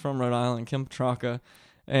here. She's from Rhode Island, Kim Petrarca,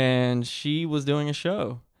 and she was doing a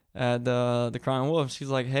show at the Crying Wolf. She's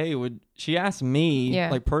like, hey, she asked me,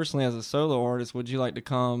 like personally as a solo artist, would you like to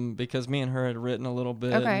come? Because me and her had written a little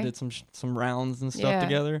bit and did some rounds and stuff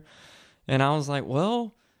together. And I was like,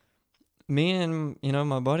 well, me and,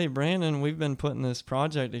 my buddy Brandon, we've been putting this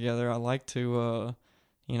project together. I'd like to,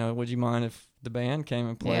 would you mind if the band came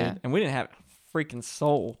and played? Yeah. And we didn't have a freaking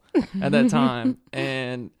soul at that time.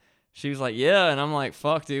 And she was like, yeah. And I'm like,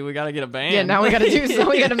 fuck, dude, we got to get a band. Yeah, now we got to do so.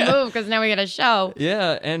 We got to move because now we got a show.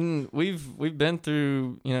 Yeah. And we've been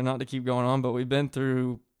through, not to keep going on, but we've been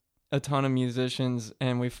through a ton of musicians,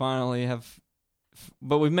 and we finally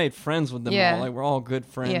but we've made friends with them all. Like, we're all good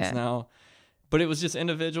friends now. But it was just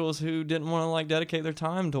individuals who didn't want to, like, dedicate their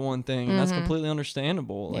time to one thing. And that's completely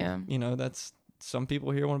understandable. Like, that's, some people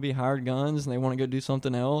here want to be hired guns and they want to go do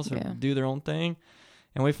something else or do their own thing.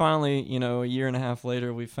 And we finally, a year and a half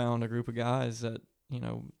later, we found a group of guys that,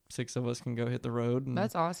 6 of us can go hit the road. And,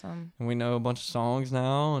 that's awesome. And we know a bunch of songs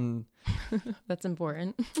now, and that's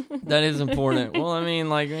important. That is important. Well, I mean,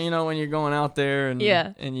 like, when you're going out there and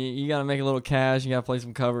you got to make a little cash, you got to play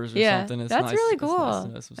some covers or something. It's that's nice, really cool.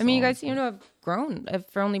 Nice I mean, you guys seem to have grown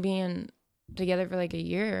for only being together for like a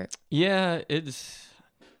year. Yeah,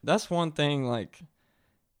 that's one thing. Like,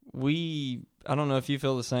 I don't know if you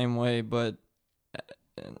feel the same way, but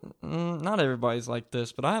not everybody's like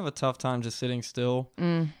this, but I have a tough time just sitting still.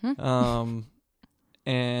 And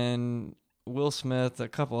Will Smith, a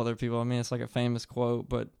couple other people, I mean, it's like a famous quote,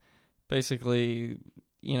 but basically,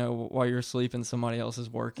 while you're sleeping, somebody else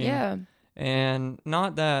is working. Yeah. And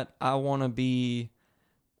not that I want to be,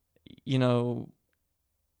 I don't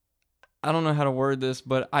know how to word this,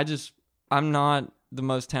 but I'm not the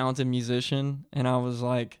most talented musician. And I was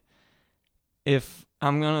like, if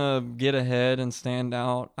I'm going to get ahead and stand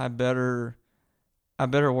out, I better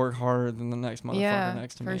work harder than the next motherfucker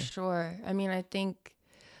next to me. Yeah, for sure. I mean, I think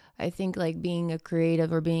like being a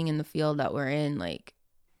creative or being in the field that we're in, like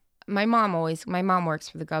my mom works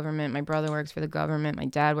for the government. My brother works for the government. My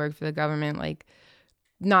dad works for the government. Like,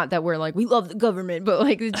 not that we're like, we love the government, but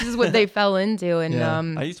like, it's just what they fell into.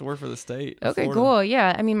 And I used to work for the state. Okay, Florida. cool.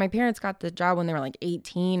 Yeah. I mean, my parents got the job when they were like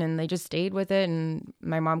 18 and they just stayed with it. And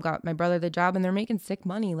my mom got my brother the job and they're making sick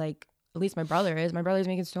money. Like, at least my brother is. My brother's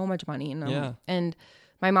making so much money. And, and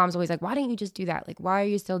my mom's always like, why didn't you just do that? Like, why are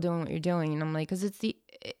you still doing what you're doing? And I'm like, because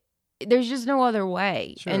there's just no other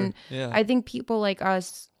way. Sure. And I think people like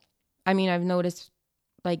us, I mean, I've noticed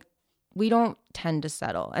like we don't tend to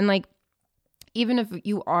settle. And like, even if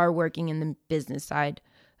you are working in the business side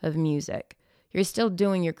of music, you're still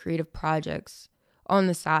doing your creative projects on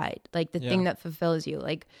the side, like the thing that fulfills you.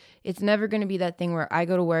 Like, it's never going to be that thing where I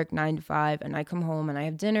go to work 9 to 5 and I come home and I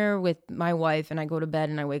have dinner with my wife and I go to bed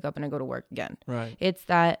and I wake up and I go to work again. Right. It's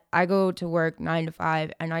that I go to work 9 to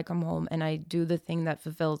 5 and I come home and I do the thing that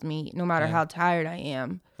fulfills me no matter how tired I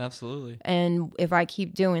am. Absolutely. And if I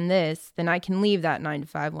keep doing this, then I can leave that 9 to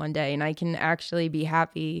 5 one day and I can actually be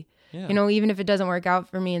happy. Yeah. Even if it doesn't work out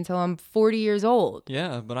for me until I'm 40 years old.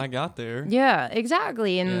 Yeah, but I got there. Yeah,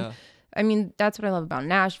 exactly. And I mean, that's what I love about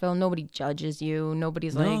Nashville. Nobody judges you.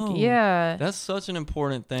 Nobody's like, That's such an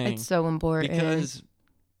important thing. It's so important. Because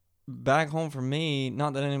back home for me,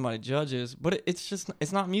 not that anybody judges, but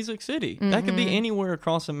it's not Music City. Mm-hmm. That could be anywhere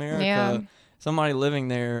across America. Yeah. Somebody living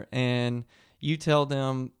there, and you tell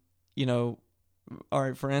them, all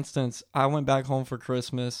right, for instance, I went back home for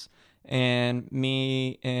Christmas, and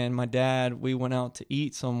me and my dad, we went out to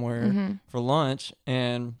eat somewhere for lunch,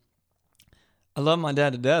 and I love my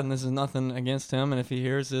dad to death, and this is nothing against him, and if he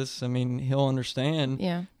hears this, I mean, he'll understand.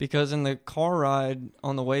 Yeah. Because in the car ride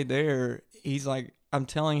on the way there, he's like, I'm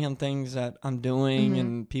telling him things that I'm doing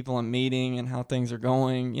and people I'm meeting and how things are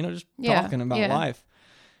going, just talking about life.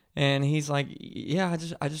 And he's like, I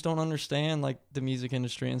just don't understand, like, the music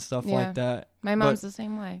industry and stuff like that. My mom's the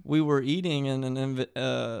same way. We were eating, and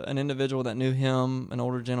an individual that knew him, an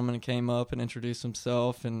older gentleman, came up and introduced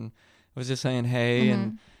himself and was just saying hey.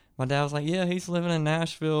 And my dad was like, yeah, he's living in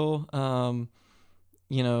Nashville.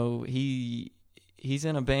 You know, he's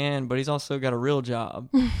in a band, but he's also got a real job.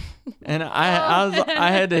 And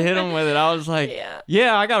I had to hit him with it. I was like,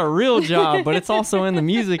 yeah, I got a real job, but it's also in the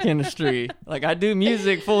music industry. Like, I do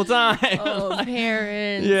music full time. Oh, like,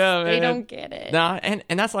 parents. Yeah, man. They don't get it. Nah, and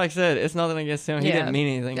that's like I said, it's nothing against him. He didn't mean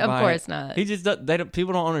anything by it. Of course not. He just,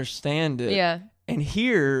 people don't understand it. Yeah. And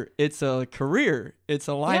here, it's a career. It's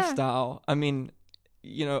a lifestyle. I mean,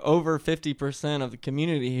 you know, over 50% of the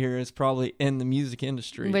community here is probably in the music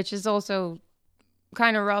industry. Which is also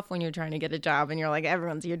kind of rough when you're trying to get a job and you're like,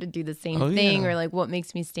 everyone's here to do the same thing, or like, what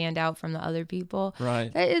makes me stand out from the other people.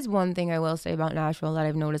 Right. That is one thing I will say about Nashville that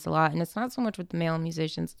I've noticed a lot, and it's not so much with the male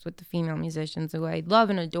musicians, it's with the female musicians, who I love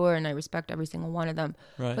and adore, and I respect every single one of them.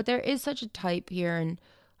 Right. But there is such a type here, and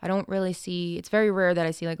I don't really see, it's very rare that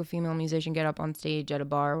I see like a female musician get up on stage at a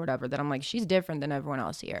bar or whatever that I'm like, she's different than everyone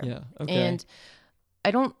else here. Yeah. Okay. And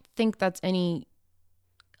I don't think that's any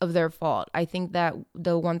of their fault. I think that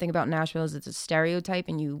the one thing about Nashville is it's a stereotype,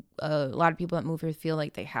 and a lot of people that move here feel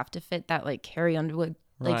like they have to fit that like Carrie Underwood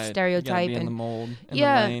like stereotype, be in and the mold, in the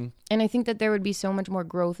lane. And I think that there would be so much more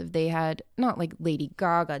growth if they had not like Lady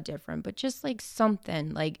Gaga different, but just like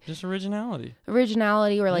something like just originality,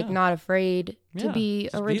 or like not afraid to be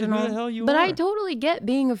just original. Be who the hell you but are. I totally get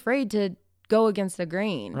being afraid to go against the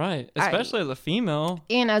grain, right? Especially as a female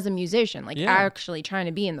and as a musician, like actually trying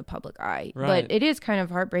to be in the public eye. Right. But it is kind of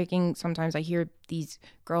heartbreaking. Sometimes I hear these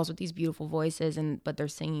girls with these beautiful voices, but they're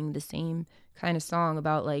singing the same kind of song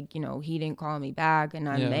about like, you know, he didn't call me back, and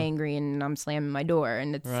I'm angry, and I'm slamming my door,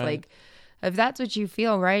 and it's like, if that's what you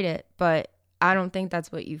feel, write it. But I don't think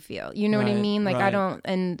that's what you feel. You know what I mean? Like I don't,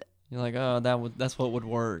 and. You're like, oh, that's what would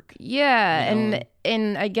work. Yeah, you know?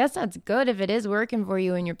 and I guess that's good if it is working for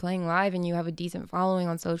you and you're playing live and you have a decent following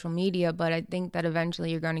on social media, but I think that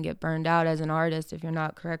eventually you're going to get burned out as an artist if you're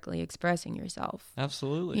not correctly expressing yourself.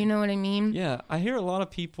 Absolutely. You know what I mean? Yeah, I hear a lot of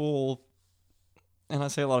people, and I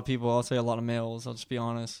say a lot of people, I'll say a lot of males, I'll just be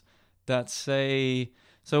honest, that say,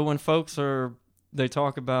 so when folks they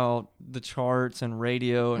talk about the charts and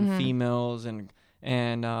radio and females and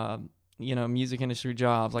you know, music industry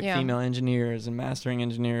jobs like female engineers and mastering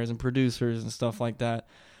engineers and producers and stuff like that.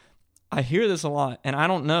 I hear this a lot, and I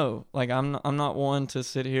don't know. Like, I'm not one to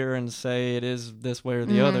sit here and say it is this way or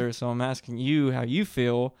the other. So I'm asking you how you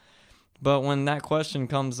feel. But when that question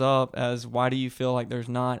comes up as why do you feel like there's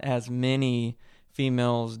not as many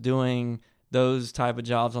females doing those type of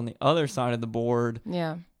jobs on the other side of the board?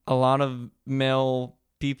 Yeah. A lot of male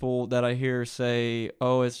people that I hear say,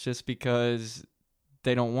 oh, it's just because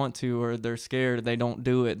they don't want to, or they're scared, they don't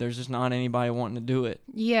do it. There's just not anybody wanting to do it.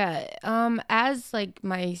 Yeah. As like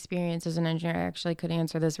my experience as an engineer, I actually could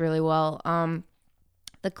answer this really well.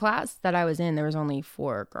 The class that I was in, there was only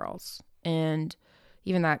 4 girls, and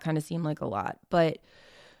even that kind of seemed like a lot, but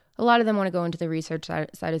a lot of them want to go into the research side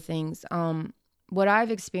of things. What I've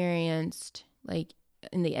experienced like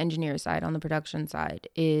in the engineer side, on the production side,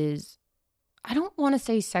 is, I don't want to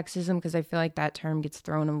say sexism because I feel like that term gets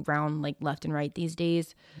thrown around like left and right these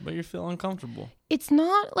days. But you feel uncomfortable. It's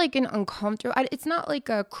not like an uncomfortable, it's not like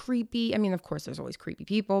a creepy, I mean, of course there's always creepy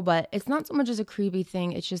people, but it's not so much as a creepy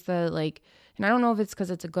thing. It's just and I don't know if it's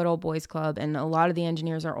because it's a good old boys club and a lot of the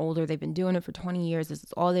engineers are older. They've been doing it for 20 years. This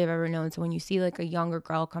is all they've ever known. So when you see like a younger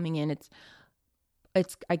girl coming in, it's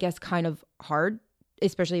I guess kind of hard,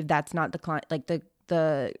 especially if that's not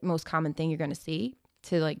the most common thing you're going to see.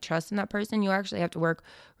 To like trust in that person, you actually have to work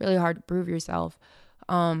really hard to prove yourself.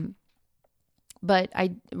 But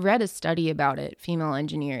I read a study about it, female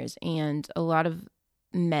engineers, and a lot of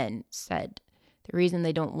men said the reason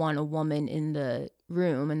they don't want a woman in the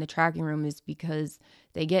room, in the tracking room, is because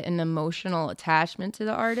they get an emotional attachment to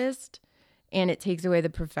the artist, and it takes away the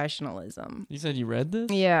professionalism. You said you read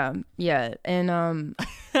this? Yeah. And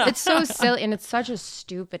it's so silly, and it's such a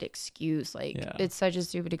stupid excuse. It's such a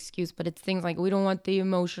stupid excuse, but it's things like, we don't want the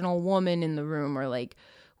emotional woman in the room, or like,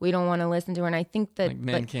 we don't want to listen to her. And I think that... Like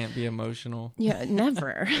men can't be emotional. Yeah,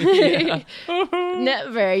 never.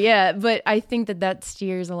 Never, yeah. But I think that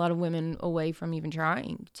steers a lot of women away from even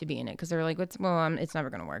trying to be in it, because they're like, it's never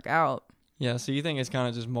going to work out. Yeah, so you think it's kind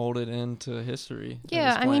of just molded into history?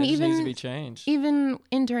 Yeah, I mean, it even needs to be changed. Even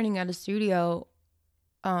interning at a studio,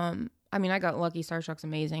 I mean, I got lucky. Starstruck's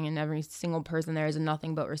amazing, and every single person there is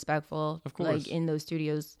nothing but respectful. Of course. Like in those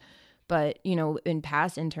studios, but you know, in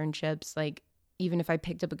past internships, like even if I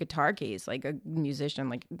picked up a guitar case, like a musician,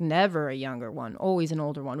 like never a younger one, always an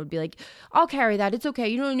older one would be like, "I'll carry that. It's okay.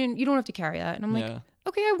 You don't have to carry that." And I'm like,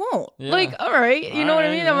 okay, I won't. Yeah. Like, all right, you know what I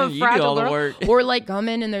mean? I'm a fragile girl. Or like come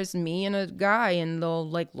in and there's me and a guy, and they'll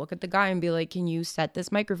like look at the guy and be like, "Can you set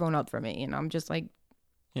this microphone up for me?" And I'm just like,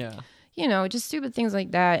 Yeah. You know, just stupid things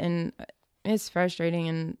like that. And it's frustrating.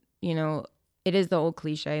 And, you know, it is the old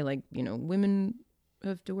cliche, like, you know, women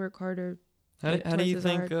have to work harder. How do you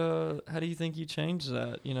think you changed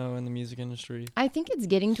that, you know, in the music industry? I think it's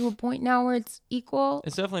getting to a point now where it's equal.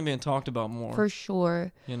 It's definitely being talked about more. For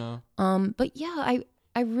sure. You know? But yeah,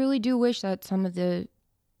 I really do wish that some of the,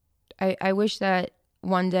 I wish that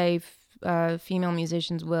one day female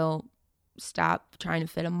musicians will stop trying to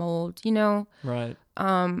fit a mold, you know? Right.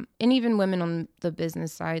 And even women on the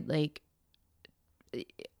business side, like,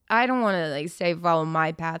 I don't want to like say follow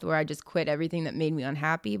my path where I just quit everything that made me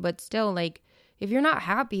unhappy, but still, like, if you're not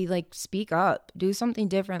happy, like, speak up, do something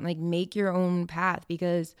different, like, make your own path,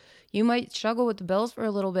 because you might struggle with the bills for a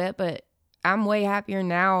little bit, but I'm way happier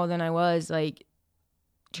now than I was, like,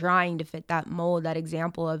 trying to fit that mold, that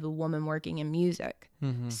example of a woman working in music,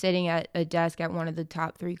 sitting at a desk at one of the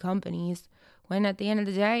top 3 companies, when at the end of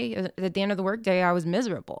the day, at the end of the workday, I was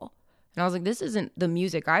miserable. And I was like, this isn't the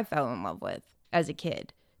music I fell in love with as a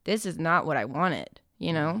kid. This is not what I wanted,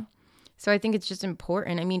 you know? So I think it's just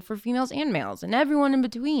important. I mean, for females and males and everyone in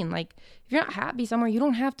between, like, if you're not happy somewhere, you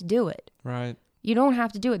don't have to do it. Right. You don't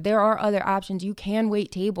have to do it. There are other options. You can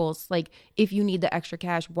wait tables, like, if you need the extra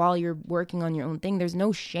cash while you're working on your own thing. There's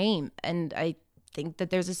no shame. And I think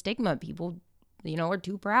that there's a stigma. People, you know, are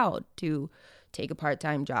too proud to take a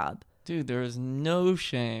part-time job. Dude, there is no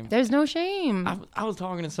shame. There's no shame. I was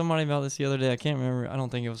talking to somebody about this the other day. I can't remember. I don't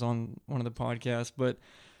think it was on one of the podcasts, but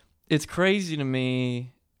it's crazy to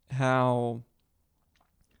me how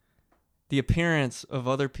the appearance of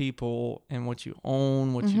other people and what you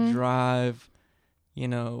own, what you drive, you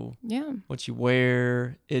know, what you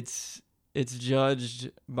wear, it's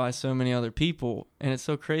judged by so many other people. And it's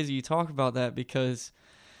so crazy you talk about that, because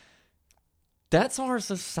that's our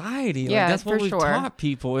society. Yeah, like, that's what for we've sure. taught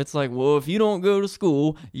people. It's like, well, if you don't go to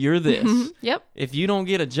school, you're this. Yep. If you don't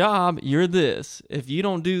get a job, you're this. If you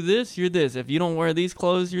don't do this, you're this. If you don't wear these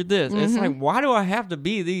clothes, you're this. It's like, why do I have to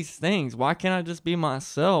be these things? Why can't I just be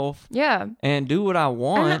myself? Yeah. And do what I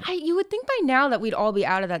want? And you would think by now that we'd all be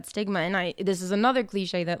out of that stigma. And this is another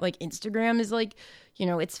cliche that, like, Instagram is like, you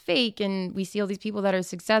know, it's fake, and we see all these people that are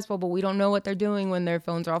successful, but we don't know what they're doing when their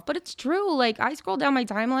phones are off. But it's true. Like, I scroll down my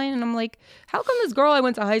timeline and I'm like, how come this girl I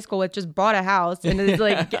went to high school with just bought a house and is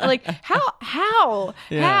like, like, how?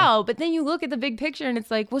 But then you look at the big picture and it's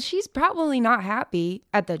like, well, she's probably not happy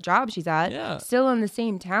at the job she's at. Yeah. Still in the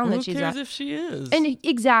same town Who that she's cares at. if she is? And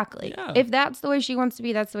exactly. Yeah. If that's the way she wants to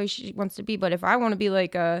be, that's the way she wants to be. But if I want to be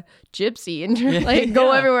like a gypsy and like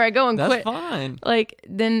go everywhere I go and that's quit, fine. like,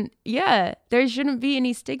 then yeah, there shouldn't be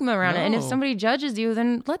any stigma around it. And if No. somebody judges you,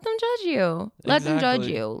 then let them judge you. Let them judge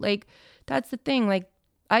Exactly. you. Like, that's the thing. Like,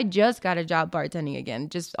 I just got a job bartending again,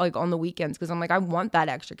 just like on the weekends, because I'm like, I want that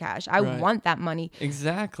extra cash. I Right. want that money.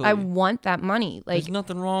 Exactly. I want that money. Like, There's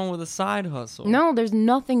nothing wrong with a side hustle. no, there's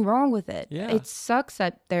nothing wrong with it. Yeah. It sucks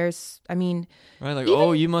that I mean, Right? Like,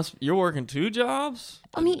 even- you're working 2 jobs?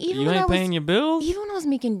 I mean, even you when ain't I was- paying your bills? even when I was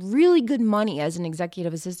making really good money as an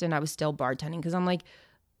executive assistant, I was still bartending, because I'm like,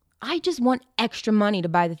 I just want extra money to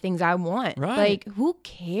buy the things I want. Right. Like, who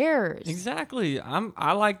cares? Exactly.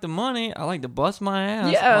 I like the money. I like to bust my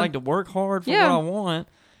ass. Yeah. I like to work hard for Yeah. what I want.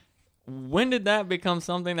 When did that become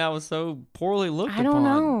something that was so poorly looked I don't upon?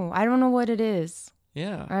 know. I don't know what it is.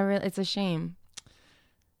 Yeah. It's a shame.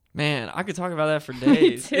 Man, I could talk about that for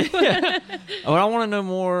days. too. Oh, I want to know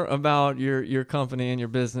more about your company and your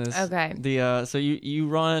business. Okay. So you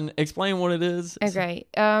run. Explain what it is. Okay.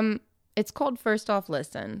 It's called First Off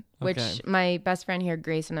Listen, which Okay. my best friend here,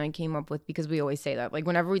 Grace, and I came up with, because we always say that. Like,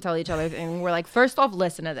 whenever we tell each other, and we're like, first off,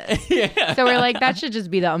 listen to this. Yeah. So we're like, that should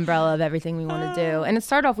just be the umbrella of everything we want to do. And it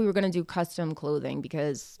started off, we were going to do custom clothing,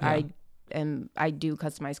 because I do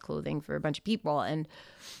customized clothing for a bunch of people, and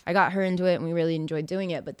I got her into it, and we really enjoyed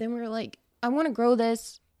doing it. But then we were like, I want to grow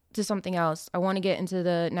this to something else. I want to get into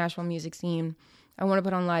the Nashville music scene. I want to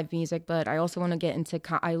put on live music, but I also want to get into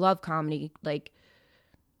I love comedy. Like,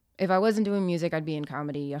 if I wasn't doing music, I'd be in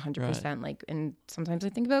comedy 100%. Right. Like, and sometimes I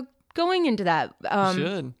think about going into that. You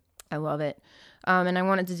should. I love it. And I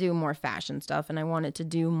wanted to do more fashion stuff, and I wanted to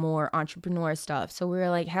do more entrepreneur stuff. So we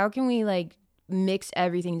were like, how can we like mix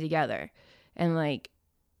everything together and like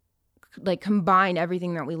combine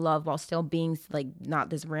everything that we love while still being like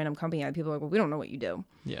not this random company that people are like, well, we don't know what you do.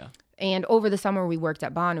 Yeah. And over the summer, we worked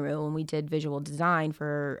at Bonnaroo, and we did visual design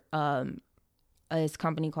for this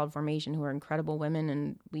company called Formation, who are incredible women,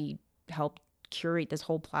 and we helped curate this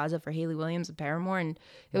whole plaza for Hayley Williams of Paramore, and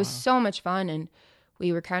it was so much fun, and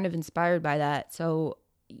we were kind of inspired by that. So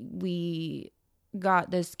we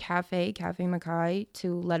got this Cafe Mackay,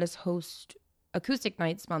 to let us host acoustic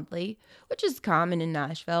nights monthly, which is common in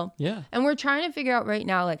Nashville. Yeah. And we're trying to figure out right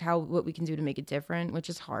now, like, what we can do to make it different, which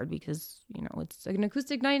is hard because, you know, it's an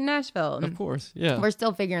acoustic night in Nashville. Of course. Yeah. We're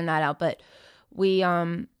still figuring that out. But we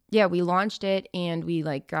launched it, and we,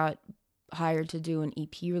 like, got hired to do an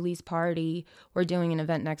EP release party. We're doing an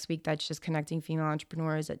event next week that's just connecting female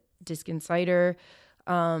entrepreneurs at Disc Insider.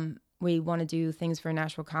 We want to do things for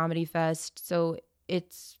Nashville Comedy Fest. So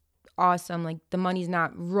it's awesome. Like, the money's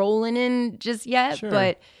not rolling in just yet, Sure.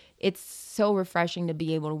 but it's so refreshing to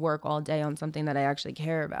be able to work all day on something that I actually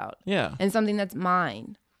care about. Yeah. And something that's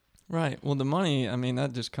mine. Right. Well, the money, I mean,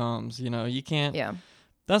 that just comes, you know, you can't. Yeah.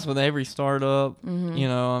 That's with every startup, you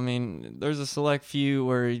know, I mean, there's a select few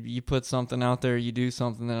where you put something out there, you do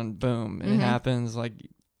something, then boom, it happens. Like,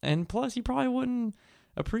 and plus you probably wouldn't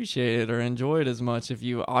appreciate it or enjoy it as much if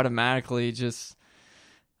you automatically just,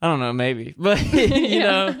 I don't know, maybe, but you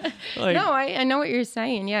know, like, No, I know what you're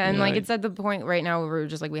saying. Yeah. And Yeah. like, it's at the point right now where we're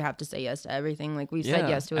just like, we have to say yes to everything. Like, we've said yeah,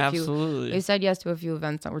 yes to a absolutely. few. We said yes to a few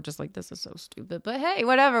events that we're just like, this is so stupid. But hey,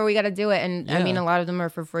 whatever, we got to do it. And I mean, Yeah. a lot of them are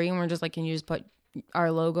for free, and we're just like, can you just put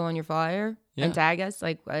our logo on your flyer Yeah. and tag us,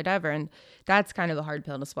 like, whatever. And that's kind of a hard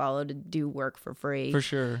pill to swallow, to do work for free. For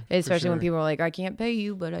sure. Especially when for sure. people are like, I can't pay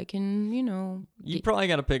you, but I can, you know. You probably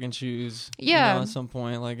got to pick and choose. Yeah. You know, at some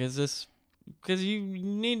point, like, is this because you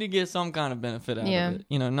need to get some kind of benefit out Yeah. of it?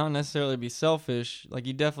 You know, not necessarily be selfish. Like,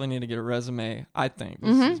 you definitely need to get a resume. I think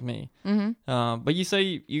this is me. But you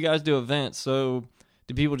say you guys do events, so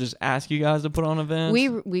do people just ask you guys to put on events?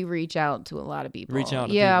 We reach out to a lot of people. Reach out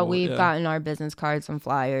to yeah, people, we've yeah. gotten our business cards, some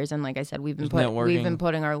flyers, and like I said, we've been Just networking.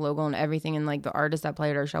 putting our logo and everything. And like the artists that play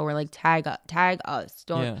at our show, we're like, tag us.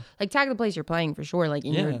 Don't Yeah. like tag the place you're playing for sure, like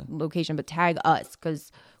in Yeah. your location, but tag us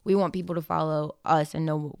because we want people to follow us and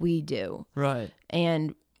know what we do. Right.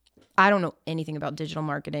 And I don't know anything about digital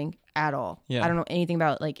marketing at all. Yeah. I don't know anything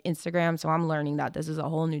about like Instagram, so I'm learning that this is a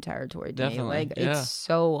whole new territory to Definitely, me. Like, yeah. it's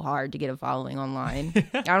so hard to get a following online.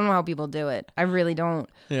 I don't know how people do it. I really don't.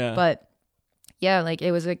 Yeah. But yeah, like,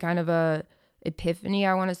 it was a kind of a epiphany,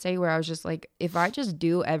 I want to say, where I was just like, if I just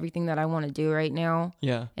do everything that I want to do right now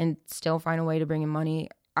yeah. and still find a way to bring in money,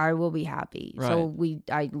 I will be happy. So Right.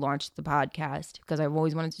 I launched the podcast because I've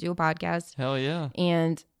always wanted to do a podcast. Hell yeah.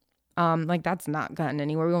 And like, that's not gotten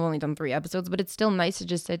anywhere. We've only done 3 episodes, but it's still nice to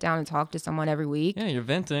just sit down and talk to someone every week. Yeah, you're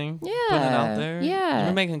venting. Yeah. Putting it out there. Yeah.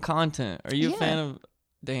 You're making content. Are you a Yeah. fan of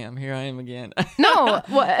Damn, here I am again. No,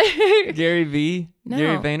 what? Gary V. No.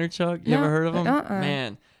 Gary Vaynerchuk. You No, ever heard of him? uh-uh.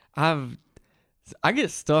 Man, I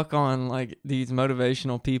get stuck on like these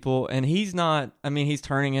motivational people, and he's not. I mean, he's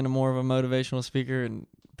turning into more of a motivational speaker, and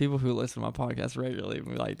people who listen to my podcast regularly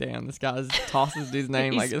be like, "Damn, this guy's tosses dude's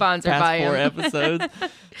name He's like his sponsored past by 4 him. episodes."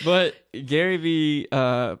 But Gary V.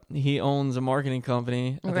 He owns a marketing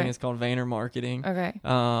company. I Okay. think it's called Vayner Marketing. Okay.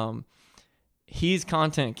 He's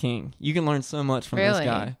content king. You can learn so much from this Really?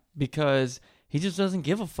 guy because he just doesn't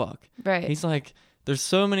give a fuck. Right. He's like, there's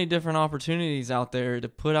so many different opportunities out there to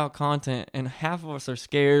put out content, and half of us are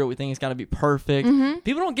scared. We think it's got to be perfect.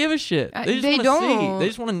 People don't give a shit. They just They want to see. don't. They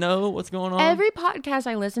just want to know what's going on. Every podcast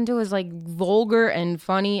I listen to is like vulgar and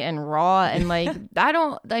funny and raw, and like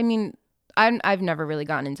I've never really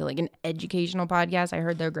gotten into like an educational podcast. I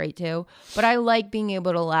heard they're great too, but I like being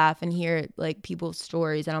able to laugh and hear like people's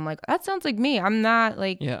stories, and I'm like, that sounds like me. I'm not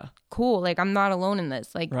like Yeah. cool. Like, I'm not alone in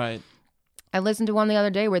this. Like, Right. I listened to one the other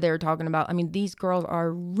day where they were talking about, I mean, these girls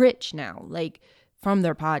are rich now, like, from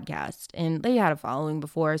their podcast, and they had a following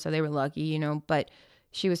before, so they were lucky, you know, but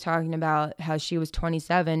she was talking about how she was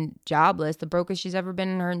 27, jobless, the brokest she's ever been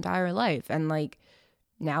in her entire life. And like,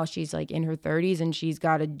 now she's like in her 30s and she's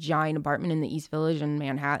got a giant apartment in the East Village in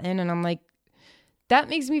Manhattan. And I'm like, that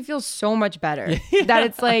makes me feel so much better that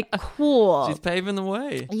it's like, cool. She's paving the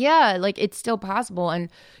way. Yeah, like, it's still possible. And,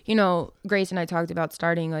 you know, Grace and I talked about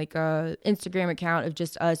starting like a Instagram account of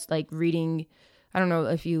just us like reading. I don't know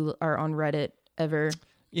if you are on Reddit ever.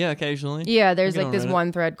 Yeah, occasionally. Yeah, there's I get like this on Reddit.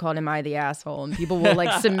 one thread called "Am I the Asshole?" and people will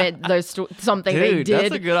like submit their something Dude, they did.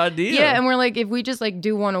 that's a good idea. Yeah, and we're like, if we just like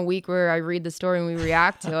do one a week where I read the story and we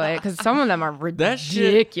react to it, because some of them are That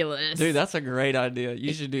shit- ridiculous. Dude, that's a great idea.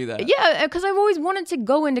 You should do that. Yeah, because I've always wanted to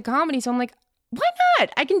go into comedy, so I'm like, why not?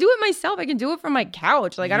 I can do it myself. I can do it from my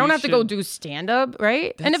couch. Like, I You don't have to go should- do stand up,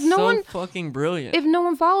 right? That's And if no so one fucking brilliant. if no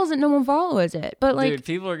one follows it, no one follows it. But like, Dude,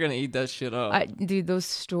 people are gonna eat that shit up. dude, those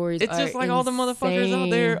stories. It's just are like all the motherfuckers out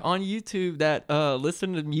there insane. on YouTube that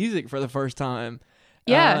listen to music for the first time.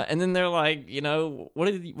 Yeah. And then they're like, you know, what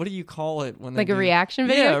do you call it when they Like a do- reaction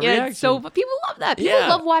video. Yeah, It's so but people love that. People Yeah.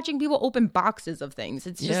 love watching people open boxes of things.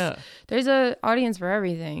 It's just Yeah. there's a audience for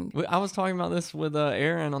everything. I was talking about this with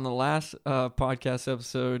Aaron on the last podcast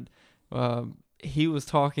episode. He was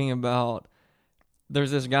talking about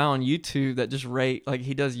there's this guy on YouTube that just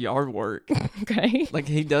he does yard work. Okay. Like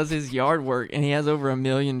he does his yard work and he has over 1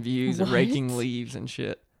 million views of raking leaves and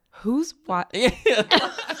shit. Who's what? Yeah.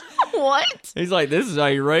 What? He's like, this is how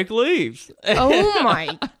you rake leaves. Oh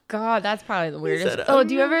my God, that's probably the weirdest. said, Oh,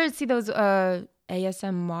 do you ever see those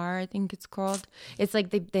ASMR, I think it's called? It's like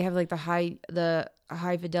they have like the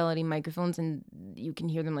high fidelity microphones and you can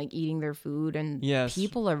hear them like eating their food and Yes.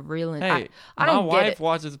 people are real. Hey, I don't my get wife it.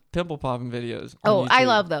 watches pimple popping videos. Oh, on I YouTube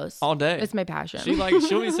love those. all day. It's my passion.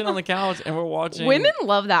 She'll be sitting on the couch and we're watching. Women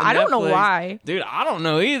love that. I don't know Netflix. why. Dude, I don't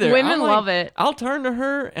know either. Women I'm like- love it. I'll turn to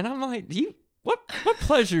her and I'm like, what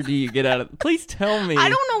pleasure do you get out of it? Please tell me. I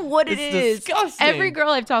don't know what it It's is. disgusting. Every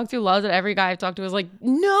girl I've talked to loves it. Every guy I've talked to is like,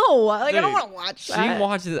 no, like I don't Dude, want to watch She that.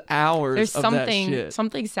 watches hours There's of that shit.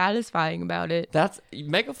 something satisfying about it.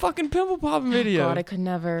 Make a fucking pimple popping video. God, I could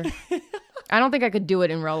never. I don't think I could do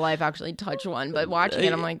it in real life, actually touch one, but watching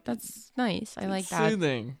it, I'm like, that's nice. I like that.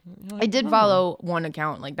 Soothing. I did follow one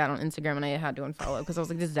account like that on Instagram and I had to unfollow because I was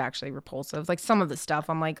like, this is actually repulsive. Like some of the stuff,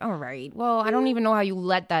 I'm like, all right, well, I don't even know how you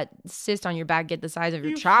let that cyst on your back get the size of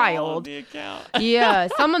your child. The account. Yeah,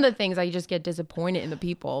 some of the things I just get disappointed in the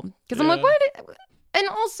people because I'm like, what? And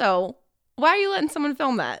also, why are you letting someone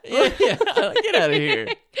film that? Yeah. Get out of here.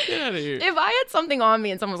 Get out of here. If I had something on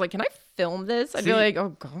me and someone was like, can I film this? I'd be See, like, oh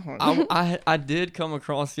God. I did come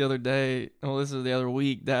across the other day, well, this was the other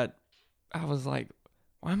week, that I was like,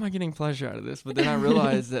 why am I getting pleasure out of this? But then I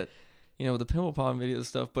realized that, the pimple popping video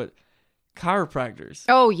stuff, but chiropractors.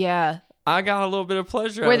 Oh, yeah. I got a little bit of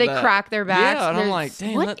pleasure Where out of they that. crack their backs. Yeah, and I'm like,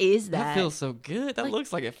 damn, what is that? That feels so good. That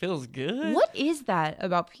looks like it feels good. What is that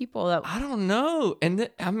about people that... I don't know. And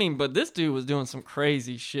but this dude was doing some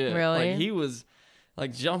crazy shit. Really? Like he was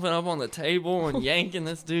like jumping up on the table and yanking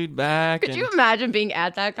this dude back. Could you imagine being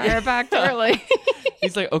at that chiropractor? Like,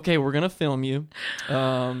 he's like, okay, we're gonna film you.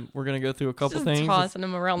 We're gonna go through a couple just things. tossing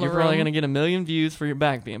them around the You're room. probably gonna get 1 million views for your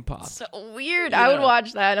back being popped. So weird. Yeah. I would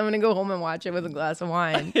watch that. I'm gonna go home and watch it with a glass of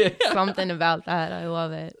wine. Yeah. Something about that. I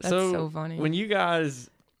love it. That's so funny. When you guys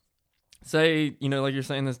say, like you're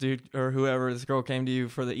saying, this dude or whoever, this girl came to you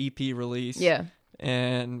for the EP release. Yeah.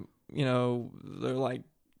 And they're like,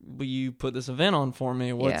 will you put this event on for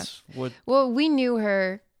me? What? Well, we knew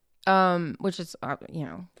her, which is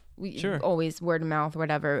we Sure. always word of mouth,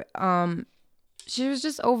 whatever. She was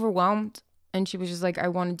just overwhelmed, and she was just like, I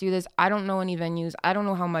want to do this. I don't know any venues. I don't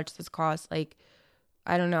know how much this costs. Like,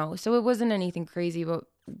 I don't know. So it wasn't anything crazy, but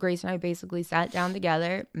Grace and I basically sat down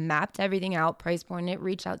together, mapped everything out, price pointed it,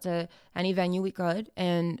 reached out to any venue we could,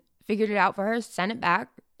 and figured it out for her, sent it back,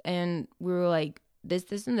 and we were like, this,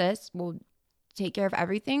 and this. We'll take care of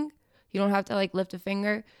everything. You don't have to like lift a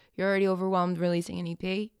finger. You're already overwhelmed releasing an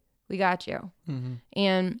EP. We got you. Mm-hmm.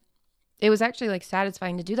 And it was actually like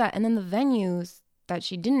satisfying to do that. And then the venues that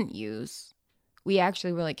she didn't use, we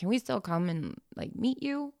actually were like, can we still come and like meet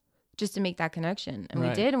you just to make that connection? And Right.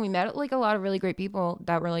 we did. And we met like a lot of really great people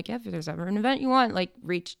that were like, yeah, if there's ever an event you want, like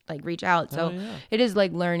reach out. So yeah. it is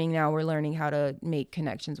like learning now. We're learning how to make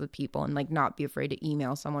connections with people and like not be afraid to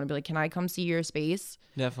email someone and be like, can I come see your space?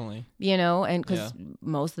 Definitely. And because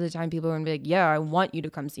most of the time people are gonna be like, yeah, I want you to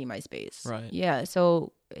come see my space. Right. Yeah.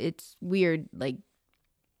 So it's weird, like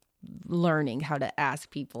learning how to ask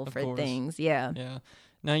people Of for course. things. Yeah. Yeah.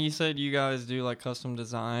 Now you said you guys do like custom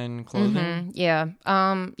design clothing. Mhm. Yeah.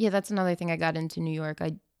 Yeah. That's another thing I got into New York.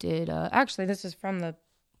 I did. Actually, this is from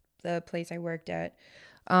the place I worked at.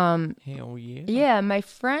 Hell yeah. Yeah. My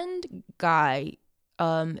friend Guy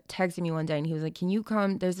texted me one day and he was like, can you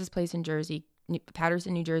come? There's this place in Jersey,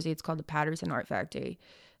 Patterson, New Jersey. It's called the Patterson Art Factory.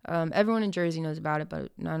 Everyone in Jersey knows about it,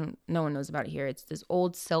 but no one knows about it here. It's this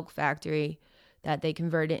old silk factory that they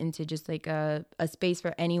converted into just like a space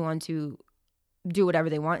for anyone to do whatever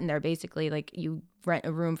they want in there. Basically, like you rent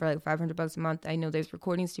a room for like $500 a month. I know there's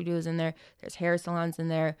recording studios in there. There's hair salons in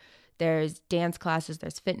there. There's dance classes.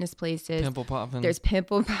 There's fitness places. Pimple popping. There's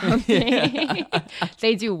pimple popping.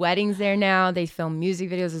 They do weddings there now. They film music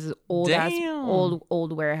videos. This is old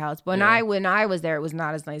warehouse. But when I was there, it was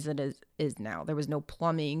not as nice as it is now. There was no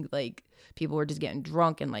plumbing. Like people were just getting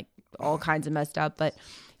drunk and like all kinds of messed up. But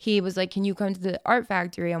he was like, "Can you come to the art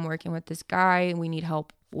factory? I'm working with this guy, and we need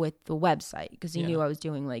help with the website," because he knew I was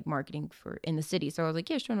doing like marketing in the city. So I was like,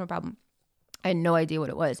 "Yeah, sure, no problem." I had no idea what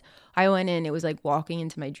it was. I went in, it was like walking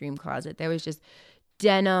into my dream closet. There was just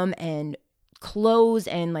denim and clothes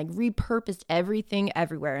and like repurposed everything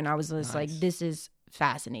everywhere. And I was just like, this is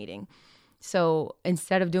fascinating. So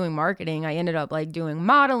instead of doing marketing, I ended up like doing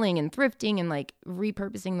modeling and thrifting and like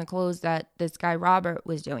repurposing the clothes that this guy Robert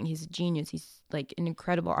was doing. He's a genius. He's like an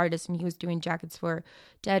incredible artist, and he was doing jackets for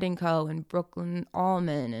Dead & Co. and Brooklyn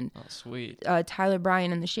Allman and sweet. Tyler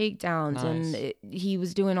Bryan and the Shakedowns. Nice. And he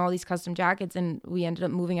was doing all these custom jackets, and we ended up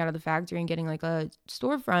moving out of the factory and getting like a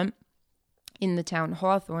storefront in the town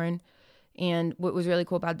Hawthorne. And what was really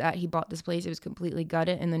cool about that, he bought this place. It was completely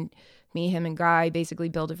gutted. And then me, him, and Guy basically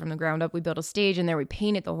built it from the ground up. We built a stage in there. We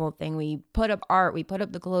painted the whole thing. We put up art. We put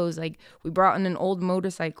up the clothes. Like, we brought in an old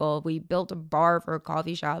motorcycle. We built a bar for a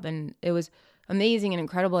coffee shop. And it was amazing and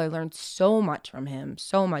incredible. I learned so much from him.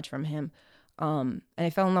 And I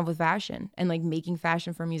fell in love with fashion and like making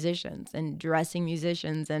fashion for musicians and dressing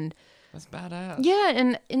musicians. And That's badass.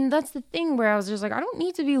 yeah, and that's the thing where I was just like, I don't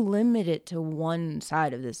need to be limited to one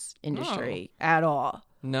side of this industry at all.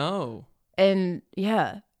 No. And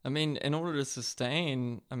yeah. I mean, in order to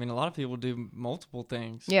sustain, I mean, a lot of people do multiple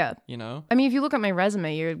things. Yeah. You know? I mean, if you look at my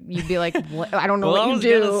resume, you'd be like, what? I don't know Well, what I was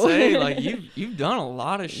you do. gonna say, like, you've done a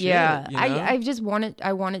lot of shit. Yeah. You know?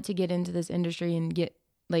 I wanted to get into this industry and get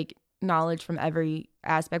like knowledge from every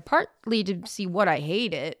aspect, partly to see what I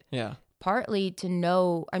hated. Yeah. Partly to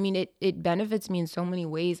know, I mean, it benefits me in so many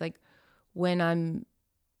ways. Like when I'm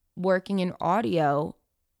working in audio,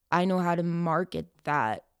 I know how to market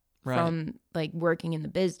that from like working in the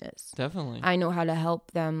business. Definitely. I know how to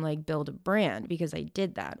help them like build a brand because I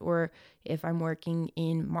did that. Or if I'm working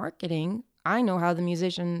in marketing, I know how the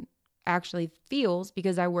musician actually feels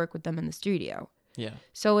because I work with them in the studio. Yeah.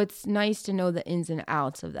 So it's nice to know the ins and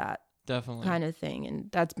outs of that. Definitely. Kind of thing, and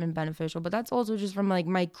that's been beneficial. But that's also just from like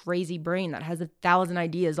my crazy brain that has 1,000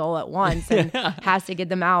 ideas all at once and has to get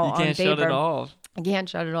them out on paper. You can't shut it off. I can't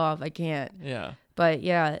shut it off. I can't. Yeah. But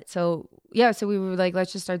so we were like,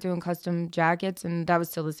 let's just start doing custom jackets, and that was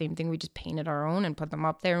still the same thing. We just painted our own and put them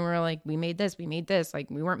up there, and we were like, we made this. Like,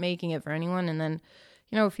 we weren't making it for anyone. And then,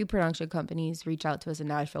 a few production companies reached out to us in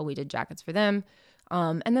Nashville. We did jackets for them.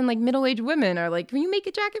 And then like middle-aged women are like, can you make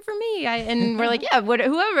a jacket for me? And we're like, yeah,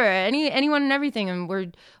 whoever, anyone and everything. And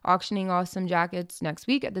we're auctioning off some jackets next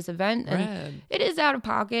week at this event. And Rad. it is out of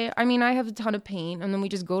pocket. I mean, I have a ton of paint, and then we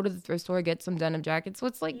just go to the thrift store, get some denim jackets. So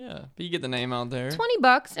it's like Yeah. But you get the name out there.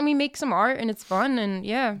 $20, and we make some art, and it's fun. And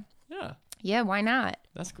yeah, why not?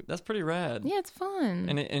 That's pretty rad. Yeah, it's fun.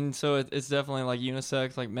 And so it's definitely like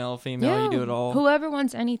unisex, like male, female. You do it all. Whoever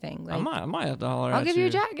wants anything. Like, I might have to holler I'll at give you a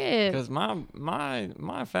jacket. because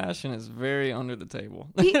my fashion is very under the table.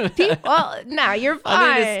 Well, nah, you're fine.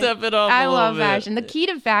 I need to step it up. I a little love bit. fashion. The key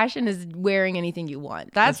to fashion is wearing anything you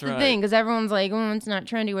want. That's the right. thing, because everyone's like, oh, it's not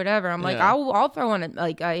trendy, whatever. I'm like, Yeah. I'll throw on it.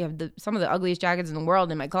 Like, I have some of the ugliest jackets in the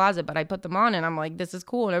world in my closet, but I put them on, and I'm like, this is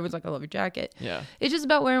cool. And everyone's like, I love your jacket. Yeah. It's just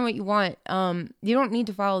about wearing what you want. You don't need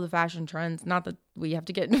to follow the fashion trends. Not that we have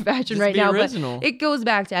to get into fashion Just right be now, original. but it goes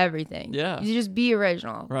back to everything. Yeah. You just be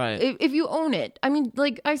original. Right. If you own it. I mean,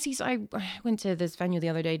 like, I went to this venue the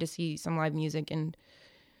other day to see some live music, and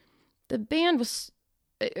the band was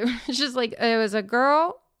just like, it was a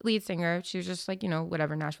girl lead singer. She was just like,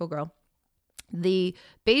 whatever, Nashville girl. The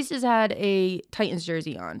bassist had a Titans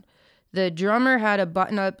jersey on. The drummer had a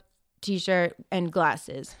button-up t-shirt and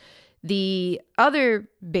glasses. The other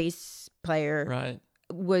bass player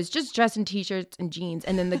was just dressed in t-shirts and jeans,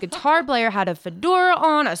 and then the guitar player had a fedora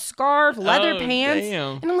on, a scarf, leather pants,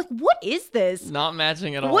 damn. and I'm like, what is this? Not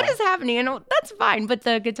matching at all. What is happening? And that's fine, but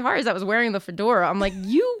the guitarist that was wearing the fedora, I'm like,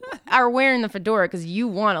 you are wearing the fedora because you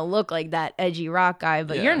want to look like that edgy rock guy,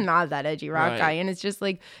 but you're not that edgy rock guy. And it's just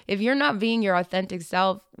like, if you're not being your authentic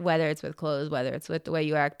self, whether it's with clothes, whether it's with the way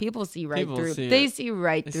you act, people see right through. They see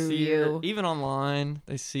right through you. Even online,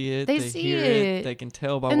 they see it. They They see hear it. They can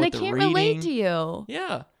tell by And what they they're can't reading. relate to you.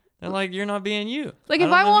 Yeah. They're like, you're not being you. Like, if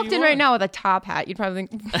don't I know who walked you in are. right now with a top hat, you'd probably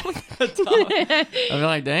think, I'd be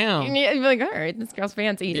like, damn. you'd be like, all right, this girl's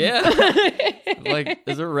fancy. Yeah. Like,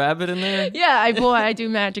 is there a rabbit in there? Yeah, I do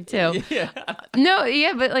magic too. Yeah. No,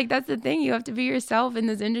 yeah, but like, that's the thing. You have to be yourself in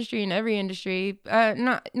this industry, in every industry.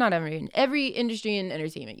 Not every industry in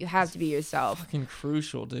entertainment. You have to be yourself. Fucking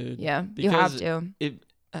crucial, dude. Yeah, you have Because to.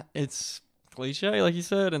 It's cliche, like you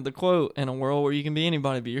said, and the quote, in a world where you can be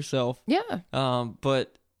anybody, be yourself. Yeah.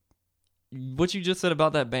 But what you just said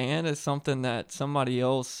about that band is something that somebody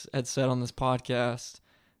else had said on this podcast,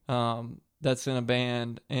 that's in a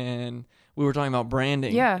band, and we were talking about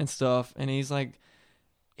branding and stuff, and he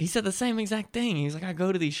said the same exact thing. He's like, I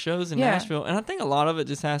go to these shows in Nashville, and I think a lot of it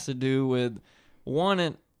just has to do with,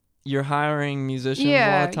 one, you're hiring musicians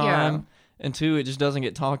a lot of time, and two, it just doesn't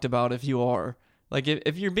get talked about if you are. Like,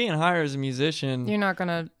 if you're being hired as a musician, You're not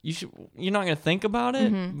gonna you're not gonna think about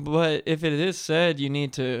it, but if it is said, you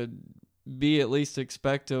need to be at least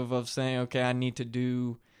expective of saying, okay, I need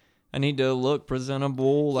to look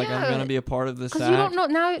presentable, like I'm gonna be a part of this act. Because you don't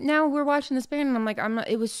know now we're watching this band and I'm like,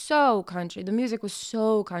 it was so country. The music was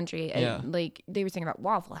so country. And, like they were singing about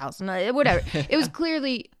Waffle House and whatever. It was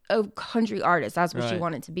clearly a country artist. That's what she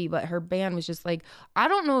wanted to be. But her band was just like, I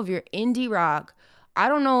don't know if you're indie rock. I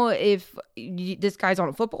don't know if this guy's on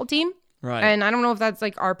a football team. Right. And I don't know if that's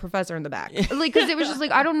like our professor in the back. Like, because it was just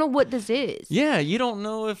like, I don't know what this is. Yeah, you don't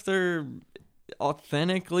know if they're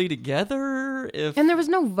authentically together, and there was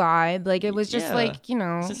no vibe. Like, it was just like,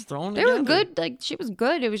 just thrown they together. were good. Like, she was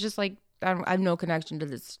good. It was just like, I have no connection to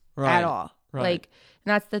this at all. Right. Like,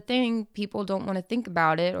 and that's the thing. People don't want to think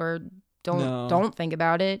about it or don't think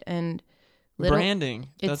about it. And branding.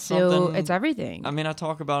 It's everything. I mean, I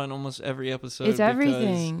talk about it in almost every episode. It's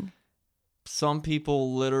everything. Some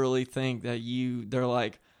people literally think that they're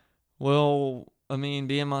like, well, I mean,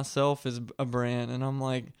 being myself is a brand. And I'm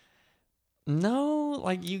like, no,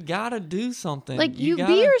 like you gotta do something. Like you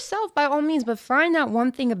be yourself by all means, but find that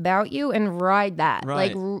one thing about you and ride that. Right.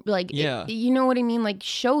 You know what I mean? Like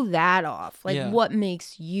show that off. Like what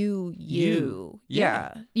makes you.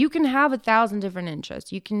 Yeah. You can have 1,000 different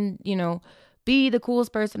interests. You can, be the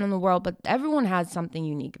coolest person in the world, but everyone has something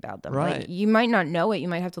unique about them. Right. Like you might not know it. You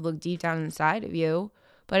might have to look deep down inside of you,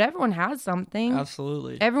 but everyone has something.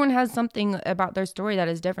 Absolutely. Everyone has something about their story that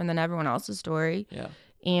is different than everyone else's story. Yeah.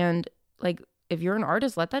 And like, if you're an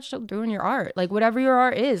artist, let that show through in your art. Like, whatever your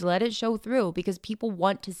art is, let it show through because people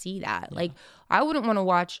want to see that. Yeah. Like, I wouldn't want to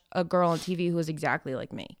watch a girl on TV who is exactly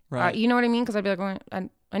like me. Right. You know what I mean? Because I'd be like,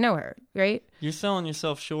 I know her, right? You're selling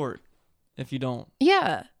yourself short if you don't.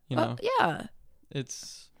 Yeah. Yeah.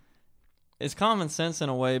 It's common sense in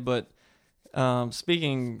a way, but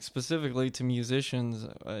speaking specifically to musicians,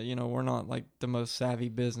 we're not like the most savvy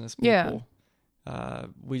business people. Yeah.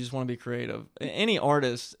 We just want to be creative. Any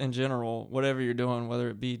artist in general, whatever you're doing, whether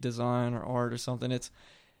it be design or art or something,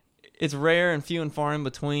 it's rare and few and far in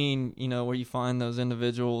between, where you find those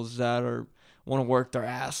individuals that want to work their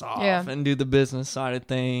ass off and do the business side of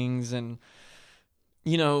things. And,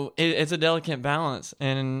 it's a delicate balance.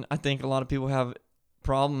 And I think a lot of people have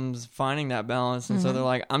problems finding that balance. And so they're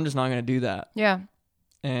like, I'm just not going to do that. Yeah.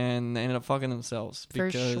 And they ended up fucking themselves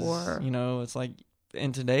because, For sure. It's like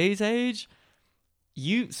in today's age,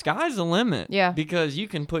 sky's the limit. Yeah. Because you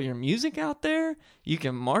can put your music out there, you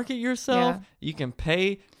can market yourself, you can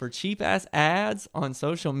pay for cheap ass ads on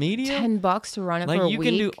social media. $10 to run it for a week. Like you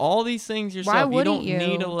can do all these things yourself. Why wouldn't you don't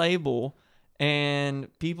need a label, and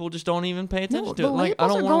people just don't even pay attention to it. Like I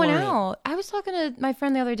don't want to going out. I was talking to my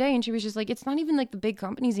friend the other day, and she was just like, "It's not even like the big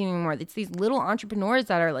companies anymore. It's these little entrepreneurs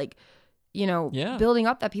that are like." Building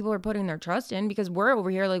up that people are putting their trust in because we're over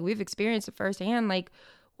here, like we've experienced it firsthand. Like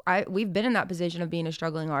we've been in that position of being a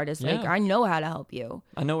struggling artist. Like I know how to help you.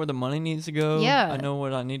 I know where the money needs to go. Yeah. I know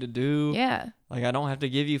what I need to do. Yeah. Like I don't have to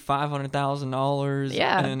give you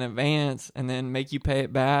 $500,000 in advance and then make you pay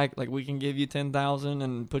it back. Like we can give you $10,000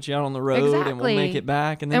 and put you out on the road and we'll make it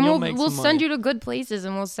back and then you'll make some money. We'll send you to good places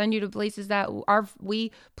and we'll send you to places that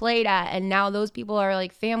we played at and now those people are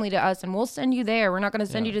like family to us and we'll send you there. We're not going to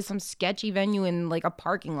send you to some sketchy venue in like a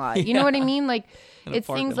parking lot. You know what I mean? Like it's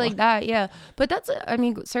things like that. Yeah. But that's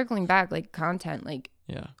circling back like content. Like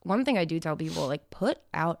one thing I do tell people like put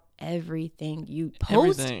out everything you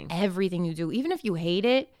everything you do, even if you hate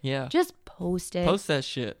it, just post it. Post that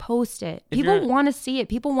shit. Post it. People want to see it.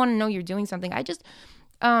 People want to know you're doing something. I just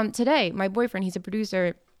today my boyfriend, he's a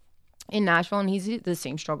producer in Nashville and he's the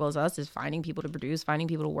same struggle as us, is finding people to produce, finding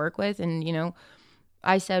people to work with. And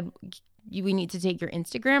I said we need to take your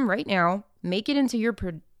Instagram right now, make it into your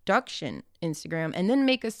production Instagram, and then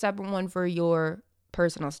make a separate one for your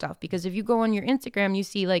personal stuff. Because if you go on your Instagram, you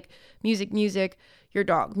see like music, your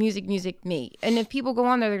dog, music, me. And if people go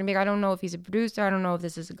on there, they're gonna be like, I don't know if he's a producer, I don't know if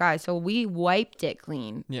this is a guy. So we wiped it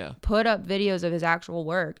clean. Yeah. Put up videos of his actual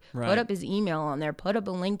work. Right. Put up his email on there. Put up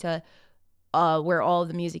a link to where all of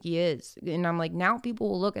the music he is. And I'm like, now people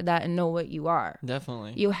will look at that and know what you are.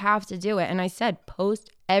 Definitely. You have to do it. And I said,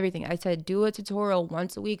 post everything. I said, do a tutorial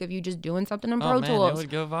once a week of you just doing something in Pro Tools. It would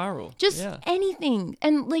go viral. Just anything.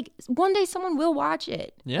 And like one day someone will watch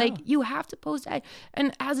it. Yeah. Like you have to post it.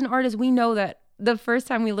 And as an artist, we know that the first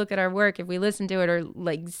time we look at our work, if we listen to it or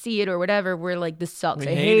like see it or whatever, we're like, this sucks.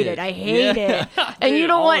 I hate it. I hate it. And you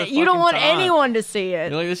don't want anyone to see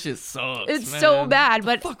it. You're like, this shit sucks. It's man. so bad. But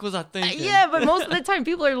what the fuck was I thinking? Yeah, but most of the time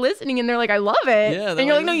people are listening and they're like, I love it. Yeah, and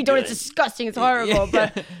you're like, no, you don't. It's disgusting. It's horrible.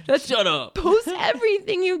 But shut up. Post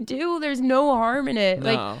everything you do. There's no harm in it.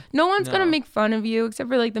 Like no one's gonna make fun of you except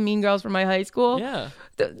for like the mean girls from my high school. Yeah.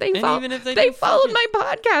 They followed my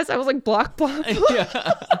podcast. I was like, block.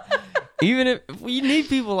 Even if we need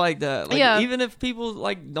people like that, like, Yeah. even if people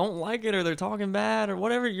like don't like it or they're talking bad or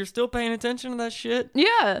whatever, you're still paying attention to that shit. Yeah,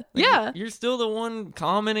 Like, yeah. You're still the one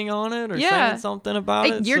commenting on it or Yeah. saying something about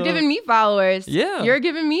Like, it. you're so giving me followers. Yeah. You're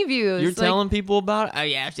giving me views. You're Like, telling people about it. Oh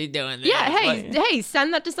yeah, she's doing this. yeah, Like, hey,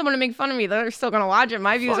 send that to someone to make fun of me. They're still gonna watch it.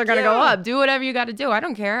 My views Fuck are gonna go yeah. up. Do whatever you got to do. I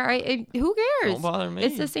don't care. Who cares? Don't bother me.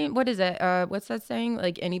 It's the same. What is it? What's that saying?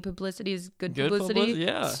 Like, any publicity is good publicity.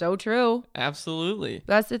 Yeah, So true. absolutely.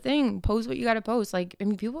 That's the thing. Post what you got to post. Like, I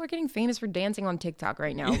mean, people are getting famous for dancing on TikTok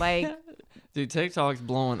right now. Like, Dude, TikTok's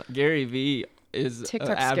blowing. Gary Vee is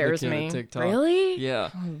TikTok an scares advocate me. of TikTok. Really? Yeah.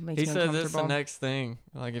 Oh, it makes He me said this is the uncomfortable. next thing.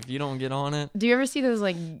 Like, if you don't get on it, Do you ever see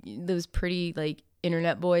those pretty like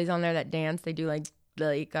internet boys on there that dance? They do like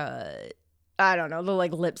I don't know, they'll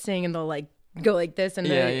like lip sing and they'll like go like this and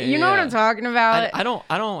Yeah, you know what yeah. I'm talking about? I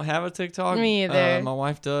don't have a TikTok. Me either. My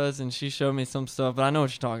wife does, and she showed me some stuff, but I know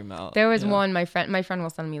what you're talking about. There was Yeah. one, my friend will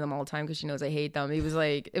send me them all the time because she knows I hate them. It was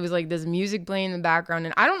like this music playing in the background,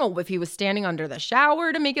 and I don't know if he was standing under the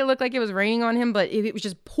shower to make it look like it was raining on him, but it was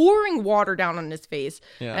just pouring water down on his face.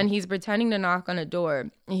 Yeah. And he's pretending to knock on a door,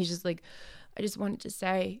 and he's just like, I just wanted to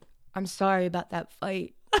say I'm sorry about that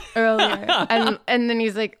fight earlier. and then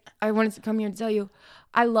he's like, I wanted to come here to tell you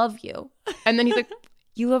I love you. And then he's like,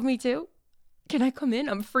 you love me too? Can I come in?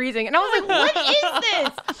 I'm freezing. And I was like, what is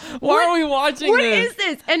this? Why are we watching What this? is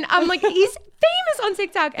this? And I'm like, he's famous on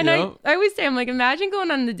TikTok. And Yep. I always say, I'm like, imagine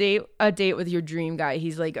going on a date with your dream guy.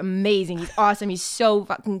 He's like amazing. He's awesome. He's so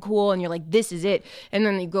fucking cool. And you're like, this is it. And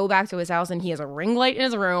then you go back to his house and he has a ring light in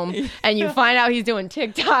his room. And you find out he's doing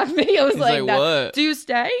TikTok videos like that. What? Do you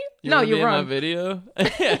stay? You No, wanna be you're in my wrong. video.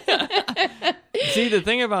 See, the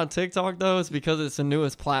thing about TikTok though is because it's the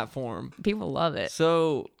newest platform. People love it.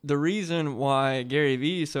 So the reason why Gary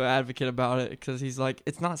Vee is so advocate about it, because he's like,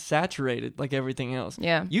 it's not saturated like everything else.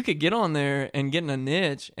 Yeah. You could get on there and get in a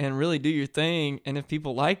niche and really do your thing, and if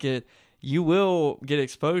people like it, you will get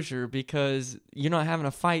exposure because you're not having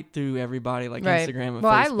to fight through everybody like Right. Instagram and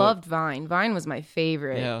Well, Facebook. I loved Vine. Vine was my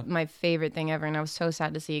favorite. Yeah. My favorite thing ever. And I was so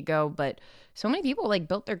sad to see it go. But so many people like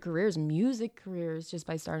built their careers, music careers, just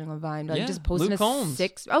by starting on Vine. Like Yeah. just posting Luke Combs.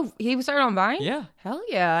 Oh, he was started on Vine? Yeah, Hell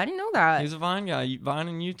yeah. I didn't know that. he's a Vine guy. Vine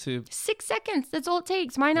and YouTube, 6 seconds. That's all it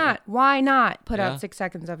takes. Why not? Why not put Yeah. out 6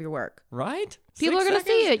 seconds of your work? right? People 6 are going to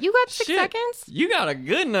see seconds? it. You got 6 Shit. seconds? You got a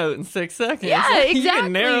good note in 6 seconds. Yeah, exactly. You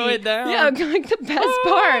can narrow it down. Yeah, like the best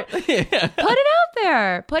part. yeah. Put it out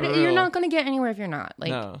there. For You're real. not going to get anywhere if you're not. Like,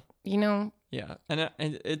 No. you know, Yeah, and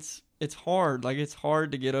it's hard. Like, it's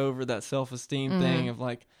hard to get over that self-esteem Mm-hmm. thing of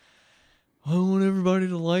like, I want everybody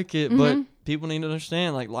to like it, but people need to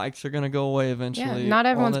understand like likes are gonna go away eventually. yeah, not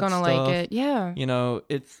all everyone's that going to stuff. like it. Yeah. You know,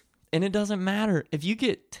 and it doesn't matter if you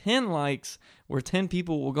get 10 likes where 10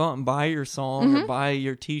 people will go out and buy your song Mm-hmm. or buy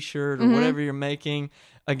your T-shirt or whatever you're making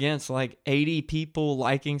against like 80 people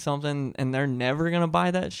liking something and they're never gonna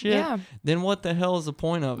buy that shit. Yeah. Then what the hell is the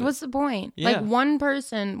point of it? What's the point? Yeah. Like one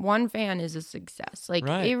person, one fan is a success. Like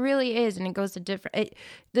Right. it really is, and it goes to different.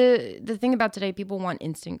 The thing about today, people want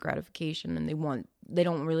instant gratification, and they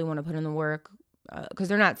don't really want to put in the work because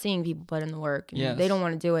they're not seeing people put in the work. And Yes. They don't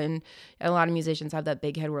want to do it, and a lot of musicians have that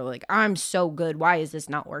big head where like, I'm so good. Why is this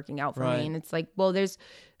not working out for Right. me? And it's like, well, there's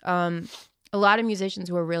a lot of musicians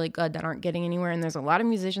who are really good that aren't getting anywhere, and there's a lot of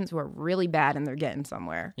musicians who are really bad and they're getting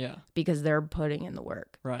somewhere Yeah, because they're putting in the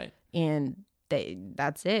work. right. And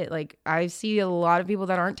that's it. Like I see a lot of people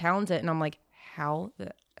that aren't talented and I'm like, how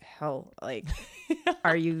the hell like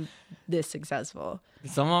are you this successful?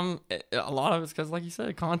 Some of them, a lot of it's because, like you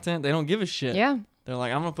said, content, they don't give a shit. Yeah. They're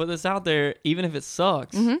like, I'm going to put this out there, even if it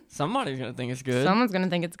sucks. Somebody's going to think it's good. Someone's gonna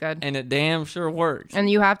think it's good. And it damn sure works. And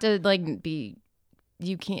you have to like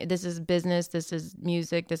you can't, this is business, this is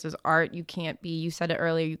music, this is art. You said it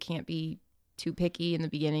earlier, you can't be too picky in the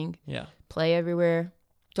beginning. Yeah. Play everywhere.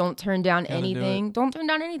 Don't turn down Gotta do anything. Don't turn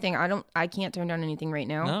down anything. I can't turn down anything right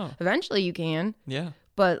now. No. Eventually you can. Yeah.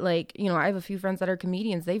 But like, you know, I have a few friends that are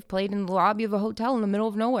comedians. They've played in the lobby of a hotel in the middle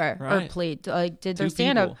of nowhere, or Right. played, did their Two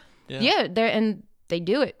stand up. people. Yeah, and they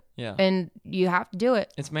do it, Yeah. and you have to do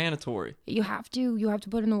it. It's mandatory. You have to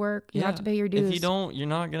put in the work. You have Yeah. to pay your dues. If you don't, you're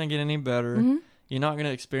not going to get any better. Mm-hmm. You're not going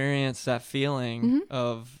to experience that feeling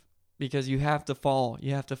of, because you have to fall.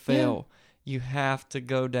 You have to fail. You have to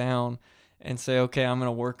go down and say, okay, I'm going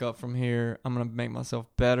to work up from here. I'm going to make myself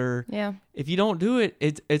better. Yeah. If you don't do it,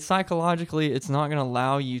 it's psychologically, it's not going to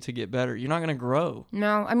allow you to get better. You're not going to grow.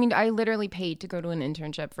 No, I mean, I literally paid to go to an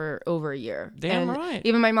internship for over a year. Damn And right.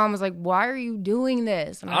 Even my mom was like, "Why are you doing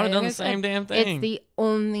this?" And I would've done the said, same damn thing. It's the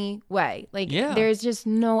only way. Like, Yeah. there's just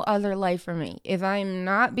no other life for me. If I'm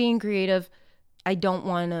not being creative, I don't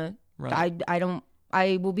want to. Right.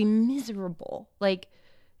 I will be miserable. Like,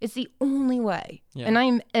 It's the only way. Yeah. And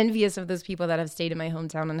I'm envious of those people that have stayed in my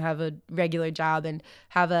hometown and have a regular job and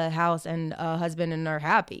have a house and a husband and are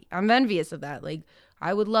happy. I'm envious of that. Like,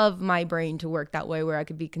 I would love my brain to work that way where I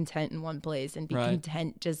could be content in one place and be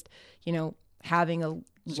content just, you know, having a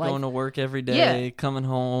Just life. going to work every day, coming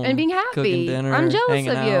home. And being happy. Cooking dinner, I'm jealous hanging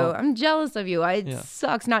of you. out. I'm jealous of you. It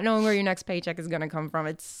sucks not knowing where your next paycheck is going to come from.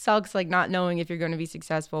 It sucks like not knowing if you're going to be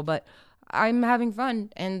successful, but I'm having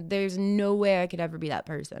fun and there's no way I could ever be that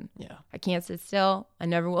person. Yeah. I can't sit still. I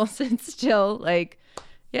never will sit still. Like,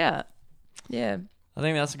 yeah. I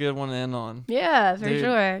think that's a good one to end on. Yeah, for Dude,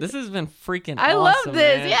 sure. This has been freaking I awesome, love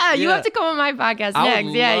this. man. Yeah, you have to come on my podcast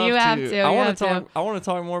next. Yeah, you have to. I want to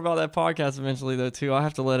talk more about that podcast eventually, though, too. I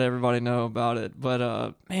have to let everybody know about it.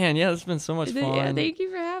 But, man, yeah, it's been so much fun. Yeah, thank you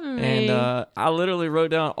for having me. And I literally wrote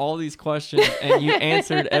down all these questions, and you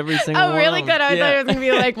answered every single one. Oh, really of good. them. I thought it was going to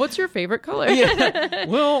be like, what's your favorite color? Yeah.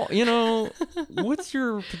 Well, you know, what's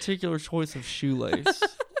your particular choice of shoelace?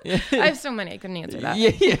 I have so many. I couldn't answer that.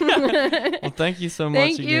 Yeah. Well, thank you so much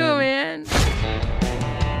Thank again. you, man.